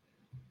water.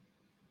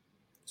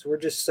 So we're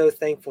just so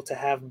thankful to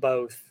have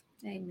both.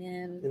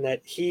 Amen. And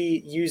that he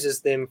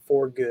uses them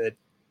for good.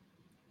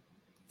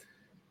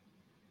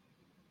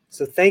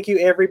 So thank you,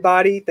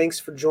 everybody. Thanks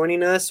for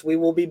joining us. We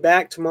will be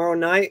back tomorrow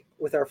night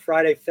with our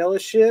Friday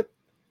fellowship.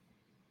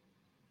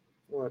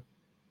 What?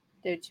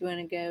 Don't you want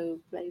to go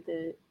play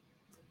the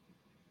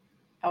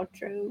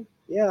outro?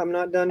 Yeah, I'm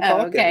not done Oh,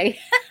 talking. okay.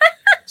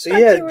 So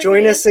yeah, you were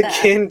join gonna us hit that.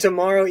 again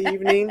tomorrow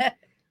evening.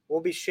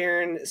 We'll be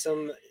sharing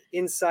some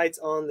insights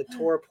on the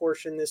Torah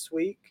portion this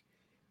week.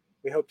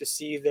 We hope to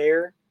see you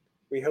there.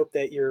 We hope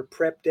that your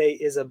prep day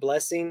is a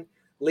blessing.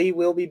 Lee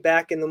will be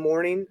back in the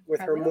morning with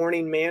her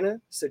morning manna,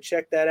 so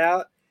check that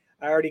out.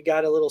 I already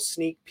got a little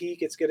sneak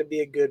peek. It's going to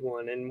be a good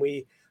one. And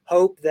we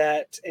hope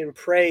that and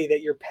pray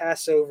that your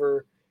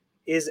Passover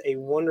is a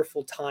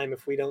wonderful time.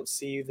 If we don't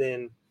see you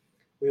then,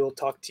 we will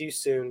talk to you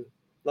soon.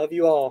 Love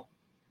you all.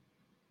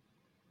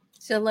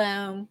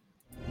 Shalom.